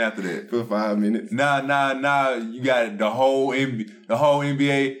what happened after that? For 5 minutes. Nah. You got the whole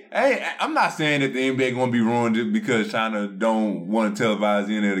NBA. Hey, I'm not saying that the NBA gonna be ruined just because China don't want to televise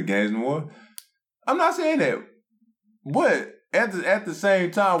any of the games anymore. I'm not saying that, but. At the same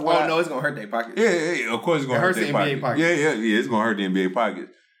time, it's gonna hurt their pockets. Yeah, of course it's gonna hurt their pockets. pockets. Yeah, it's gonna hurt the NBA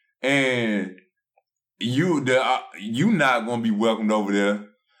pockets. And you not gonna be welcomed over there.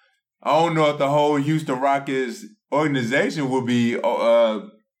 I don't know if the whole Houston Rockets organization will be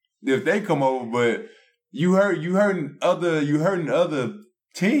if they come over, but you hurting other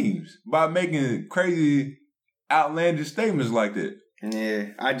teams by making crazy, outlandish statements like that. Yeah,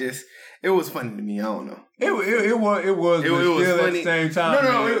 it was funny to me. I don't know. It was funny at the same time.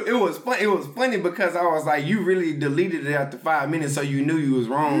 No, it was funny. It was funny because I was like, you really deleted it after 5 minutes, so you knew you was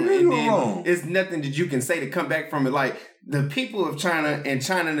wrong. It's nothing that you can say to come back from it. Like the people of China and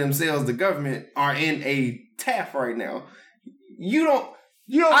China themselves, the government, are in a taff right now. You don't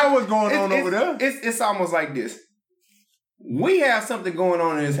know what's going on over there. It's almost like this. We have something going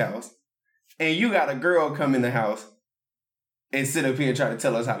on in this house, and you got a girl come in the house and sit up here and try to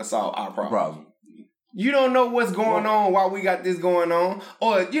tell us how to solve our problem. You don't know what's going on while we got this going on.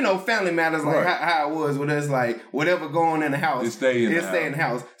 Or, family matters like how it was with us, like whatever going on in the house. It stay in the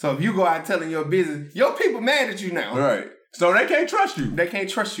house. So if you go out telling your business, your people mad at you now. Right. So they can't trust you. They can't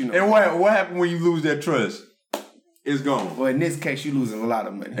trust you no more. And what happened when you lose that trust? It's gone. Well, in this case, you're losing a lot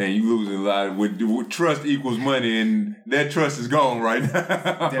of money. And you losing a lot. With trust equals money, and that trust is gone right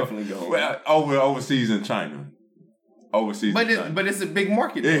now. Definitely gone. Well, overseas in China. But it's a big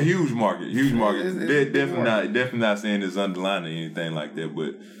market. It's a huge market. It's definitely not saying it's underlining anything like that,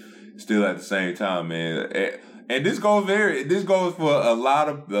 but still at the same time, man. And this goes for a lot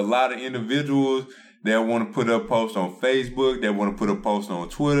of individuals that want to put up posts on Facebook, that want to put up posts on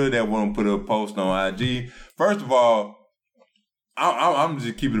Twitter, that want to put up posts on IG. First of all, I'm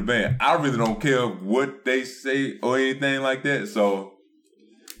just keeping it a band. I really don't care what they say or anything like that. So.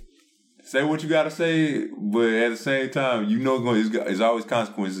 Say what you gotta say, but at the same time, there's always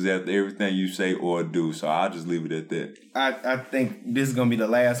consequences after everything you say or do. So I'll just leave it at that. I think this is gonna be the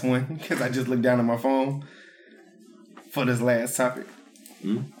last one because I just looked down at my phone for this last topic.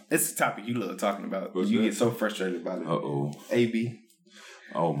 It's a topic you love talking about. What's you that? Get so frustrated about it. Uh-oh. AB.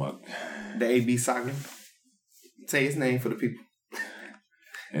 Oh my. The AB saga. Say his name for the people.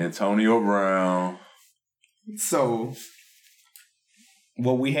 Antonio Brown. So,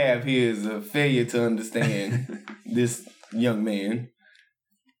 what we have here is a failure to understand this young man.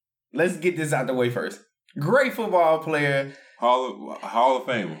 Let's get this out the way first. Great football player. Hall of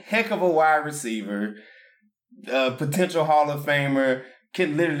Famer. Heck of a wide receiver. Potential Hall of Famer.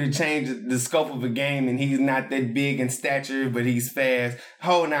 Can literally change the scope of a game, and he's not that big in stature, but he's fast.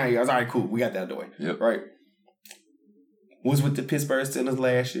 Whole 9 yards. All right, cool. We got that out the way. Yep. Right. Was with the Pittsburgh Steelers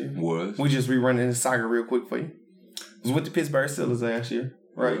last year. Was. We just rerunning the saga real quick for you. Was with the Pittsburgh Steelers last year.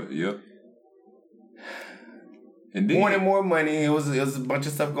 Right. Yep. Indeed. Wanted more money. It was a bunch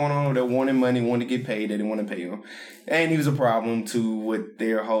of stuff going on. They wanted money, wanted to get paid. They didn't want to pay him. And he was a problem to what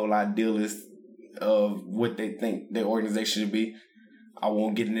their whole ideal is of what they think their organization should be. I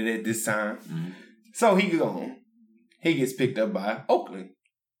won't get into that this time. Mm-hmm. So he gone. He gets picked up by Oakland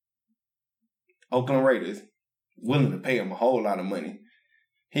Raiders, willing to pay him a whole lot of money.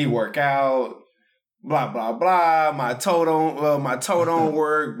 He work out, blah blah blah. My toe don't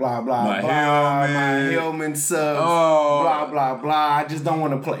work, blah blah my blah. Helmet. My helmet sucks, oh. blah blah blah. I just don't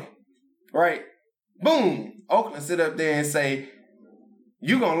want to play. Right? Boom. Oakland sit up there and say,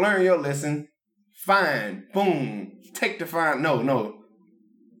 "You gonna learn your lesson." Fine. Boom. Take the fine.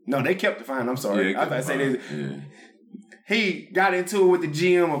 No, they kept the fine. I'm sorry. Yeah, I thought I said yeah. He got into it with the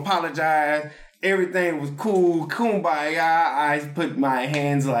GM, apologized. Everything was cool. Kumbaya. I put my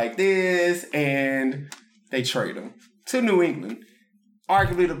hands like this, and they trade him to New England.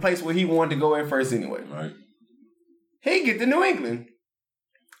 Arguably the place where he wanted to go at first anyway. Right. He get to New England.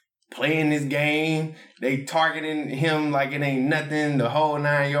 Playing this game. They targeting him like it ain't nothing. The whole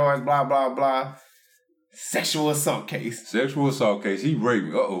 9 yards, blah, blah, blah. Sexual assault case. He raped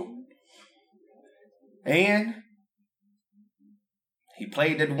me. Uh-oh. And he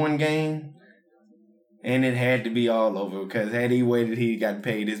played that one game, and it had to be all over because had he waited, he got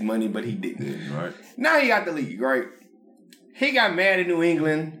paid his money, but he didn't. Yeah, right. Now he got the league, right? He got mad at New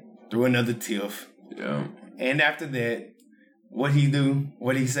England, threw another tiff. Yeah. And after that, what he do?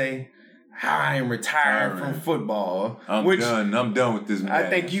 What he say? I am retired from football. I'm done with this match. I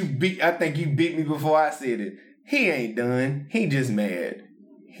think you beat me before I said it. He ain't done. He just mad.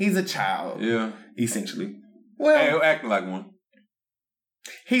 He's a child. Yeah. Essentially. Well, hey, acting like one.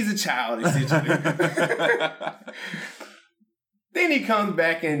 He's a child, essentially. Then he comes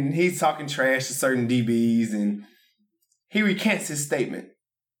back and he's talking trash to certain DBs and he recants his statement.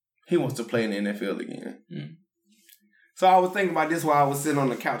 He wants to play in the NFL again. Mm. So I was thinking about this while I was sitting on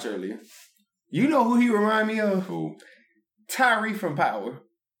the couch earlier. You know who he remind me of? Who? Tyreek from Power.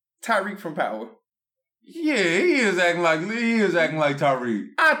 Yeah, he is acting like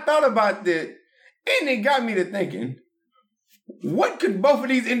Tyreek. I thought about that, and it got me to thinking, what could both of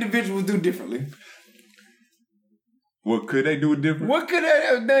these individuals do differently? What could they do differently? What could they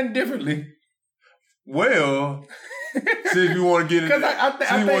have done differently? Well, since you want to get in, I think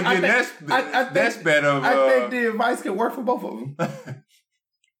the advice could work for both of them.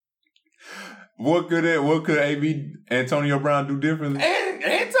 What could AB Antonio Brown do differently? And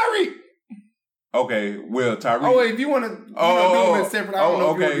Tyreek. Okay, well, Tyreek. Oh, if you want to do them separate, I don't know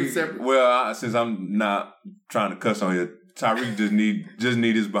if you want to do separate. Well, since I'm not trying to cuss on here, Tyreek just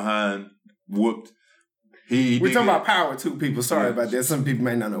need his behind whooped. We're talking about Power too, people. Sorry about that. Some people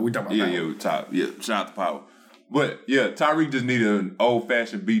may not know. We're talking about Power. Shout out to Power. But yeah, Tyreek just needed an old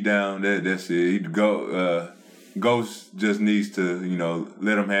fashioned beat down. That's it. Ghost just needs to,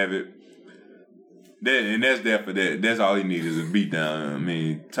 let him have it. And that's there for that. That's all he needs is a beat down. I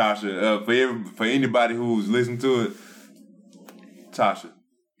mean, Tasha, for anybody who's listening to it, Tasha,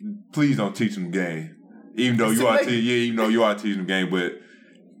 please don't teach him the game. Even though you are teaching the game, but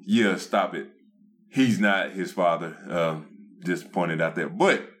yeah, stop it. He's not his father. Just pointed out there.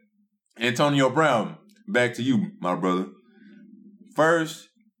 But Antonio Brown, back to you, my brother. First,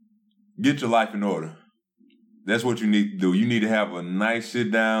 get your life in order. That's what you need to do. You need to have a nice sit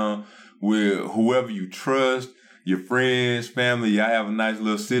down with whoever you trust, your friends, family. Y'all have a nice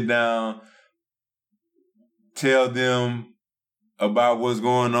little sit down. Tell them about what's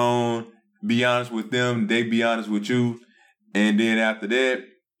going on. Be honest with them. They be honest with you. And then after that,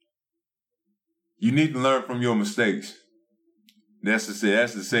 you need to learn from your mistakes. That's the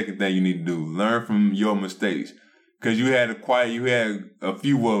second thing you need to do. Learn from your mistakes. Because you had a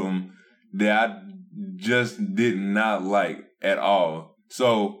few of them that I just did not like at all.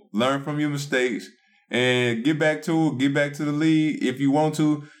 So learn from your mistakes and get back to the league if you want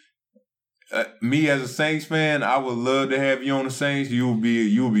to. me as a Saints fan, I would love to have you on the Saints. You will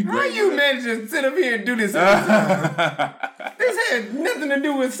be great. How you manage to sit up here and do this every time? This had nothing to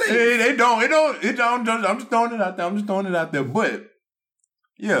do with Saints. It don't. I'm just throwing it out there. But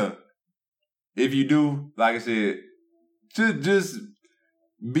yeah, if you do, like I said, just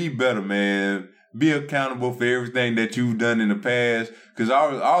be better, man. Be accountable for everything that you've done in the past. Because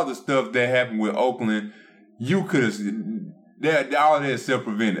all the stuff that happened with Oakland, you could have. All that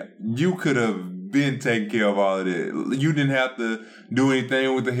self-prevented. You could have been taking care of all of that. You didn't have to do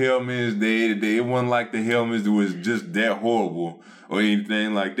anything with the helmets. It wasn't like the helmets was just that horrible or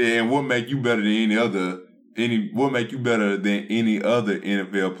anything like that. And what make you better than any other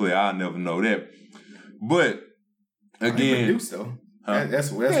NFL player? I'll never know that. But again, he produced though. Huh?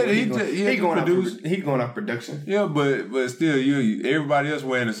 That's what he going off production. Yeah, but still, everybody else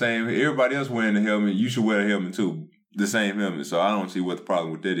wearing the helmet. You should wear the helmet too. The same helmet, so I don't see what the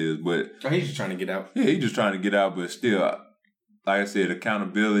problem with that is. But he's just trying to get out. Yeah, he's just trying to get out, but still, like I said,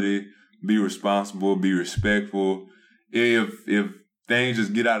 accountability, be responsible, be respectful. If things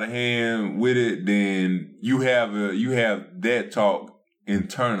just get out of hand with it, then you have that talk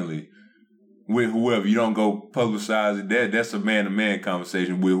internally with whoever. You don't go publicize it. That's a man-to-man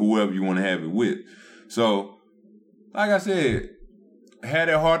conversation with whoever you want to have it with. So, like I said, have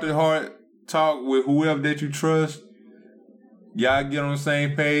that heart-to-heart talk with whoever that you trust. Y'all get on the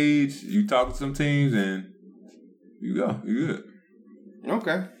same page. You talk to some teams, and you go. You good.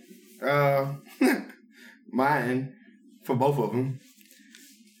 Okay. Mine, for both of them,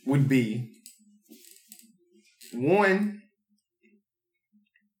 would be 1,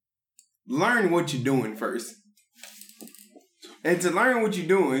 learn what you're doing first. And to learn what you're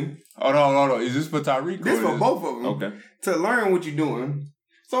doing... Hold on. Is this for Tyreek? This for both of them. Okay. To learn what you're doing.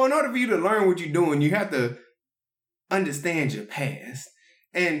 So in order for you to learn what you're doing, you have to understand your past.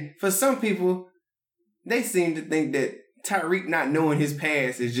 And for some people, they seem to think that Tyreek not knowing his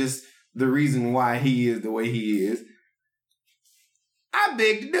past is just the reason why he is the way he is. I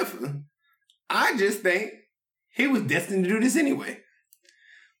beg to differ. I just think he was destined to do this anyway.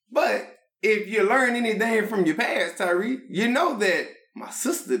 But if you learn anything from your past, Tyreek, you know that my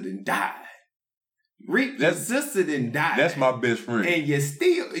sister done died. Your sister done died. That's my best friend. And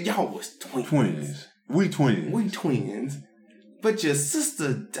y'all was twins. We twins. We twins. But your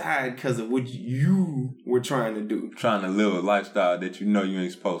sister died because of what you were trying to do. Trying to live a lifestyle that you know you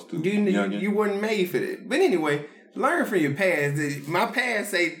ain't supposed to. You weren't made for that. But anyway, learn from your past. My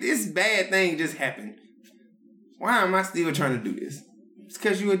past say, this bad thing just happened. Why am I still trying to do this? It's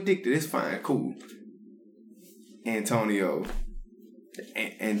because you're addicted. It's fine. Cool. Antonio,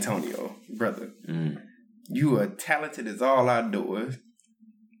 brother. You are talented as all outdoors.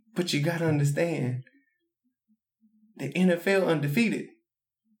 But you got to understand, the NFL undefeated.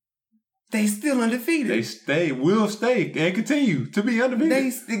 They still undefeated. Will stay, and continue to be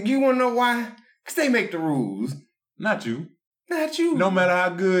undefeated. You want to know why? Because they make the rules. Not you. No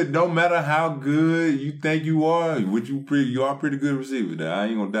matter how good you think you are, you are a pretty good receiver. Now I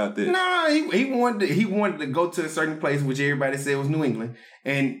ain't gonna doubt that. No, he wanted to go to a certain place, which everybody said was New England,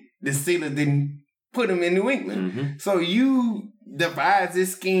 and the Steelers didn't put him in New England. Mm-hmm. So you devised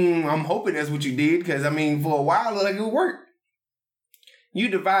this scheme. I'm hoping that's what you did, because for a while it looked like it worked. You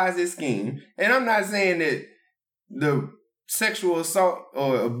devised this scheme, and I'm not saying that the sexual assault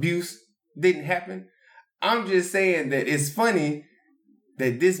or abuse didn't happen. I'm just saying that it's funny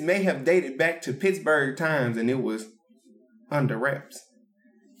that this may have dated back to Pittsburgh times and it was under wraps.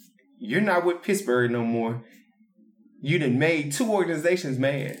 You're not with Pittsburgh no more. You done made 2 organizations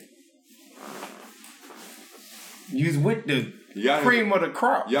mad. You's with the cream of the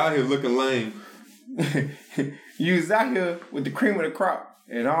crop. Y'all here looking lame. You's out here with the cream of the crop,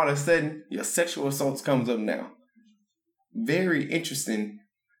 and all of a sudden your sexual assaults comes up now. Very interesting,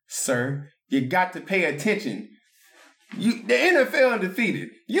 sir. You got to pay attention. The NFL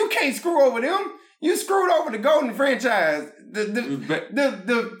undefeated. You can't screw over them. You screwed over the Golden franchise,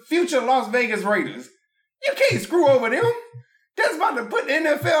 the future Las Vegas Raiders. You can't screw over them. That's about to put the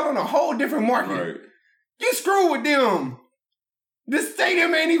NFL on a whole different market. Right. You screw with them. The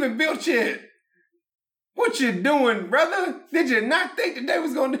stadium ain't even built yet. What you doing, brother? Did you not think that they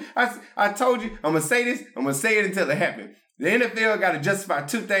was going to... I told you, I'm going to say this. I'm going to say it until it happens. The NFL got to justify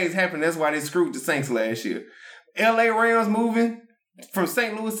 2 things happening. That's why they screwed the Saints last year. L.A. Rams moving from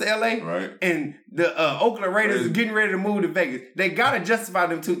St. Louis to L.A. Right. And the Oakland Raiders getting ready to move to Vegas. They got to justify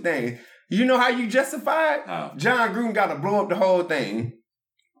them 2 things. You know how you justify it? How? John Gruden got to blow up the whole thing.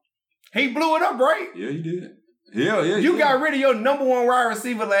 He blew it up, right? Yeah, he did. Yeah. You got rid of your number 1 wide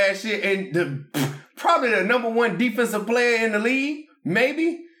receiver last year and probably the number 1 defensive player in the league,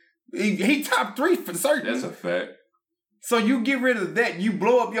 maybe. He top 3 for certain. That's a fact. So you get rid of that, you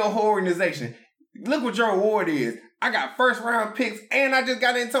blow up your whole organization. Look what your award is. I got first round picks and I just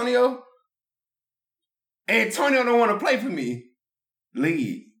got Antonio. Antonio don't want to play for me.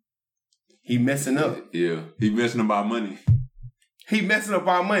 Leave. He messing up. Yeah. He messing up our money. He messing up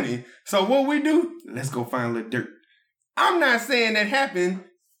our money. So what we do? Let's go find a little dirt. I'm not saying that happened.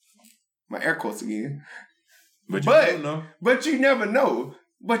 My air quotes again. But you don't know. But you never know.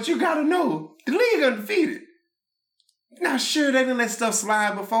 But you gotta know. The league undefeated. Now, sure, they didn't let stuff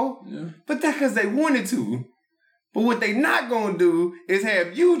slide before, but that's because they wanted to. But what they not going to do is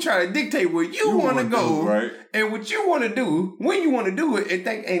have you try to dictate where you want to go, right? And what you want to do, when you want to do it, and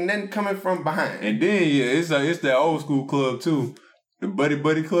think ain't nothing coming from behind. And then, it's that old school club, too. The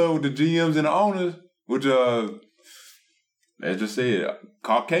buddy club with the GMs and the owners, which, as just said,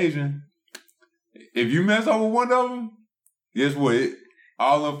 Caucasian. If you mess over one of them, guess what?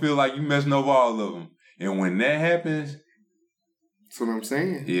 All of them feel like you messing over all of them. And when that happens... That's what I'm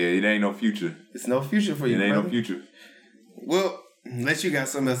saying. Yeah, it ain't no future. It's no future for you, It ain't brother. no future. Well, unless you got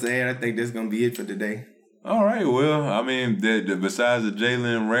something else to add, I think that's going to be it for today. All right, well, I mean, besides the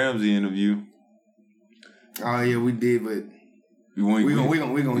Jalen Ramsey interview... Oh, yeah, we did, but... We're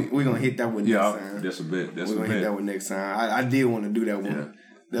gonna hit that one next time. That's a bet. We're gonna hit that one next time. I did want to do that one.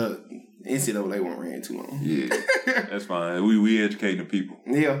 Yeah. The NCAA one ran too long. Yeah, that's fine. We educating the people.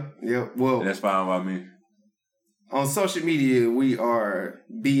 Yeah. Well, that's fine by me. On social media, we are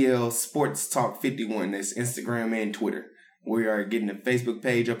BL Sports Talk 51. That's Instagram and Twitter. We are getting the Facebook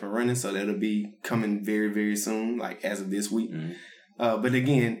page up and running, so that'll be coming very, very soon, like as of this week. Mm-hmm. But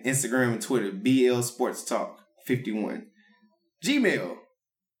again, Instagram and Twitter, BL Sports Talk 51. Gmail,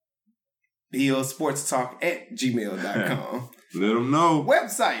 blsportstalk@gmail.com. Let them know.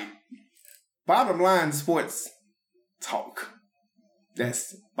 Website, Bottom Line Sports Talk.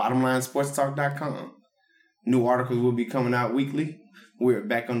 That's bottomlinesportstalk.com. New articles will be coming out weekly. We're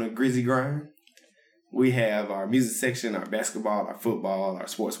back on the Grizzly grind. We have our music section, our basketball, our football, our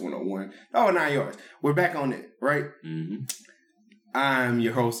sports 101. Oh, 9 yards. We're back on it, right? Mm-hmm. I'm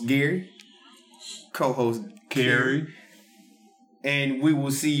your host, Gary. Co-host, Carrie. And we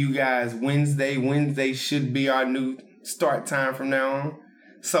will see you guys Wednesday. Wednesday should be our new start time from now on.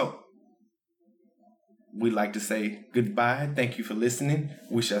 So, we'd like to say goodbye. Thank you for listening.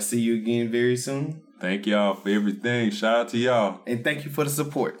 We shall see you again very soon. Thank y'all for everything. Shout out to y'all. And thank you for the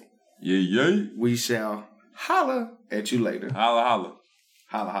support. Yeah. We shall holla at you later. Holla.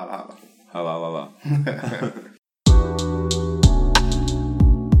 Holla. Holla.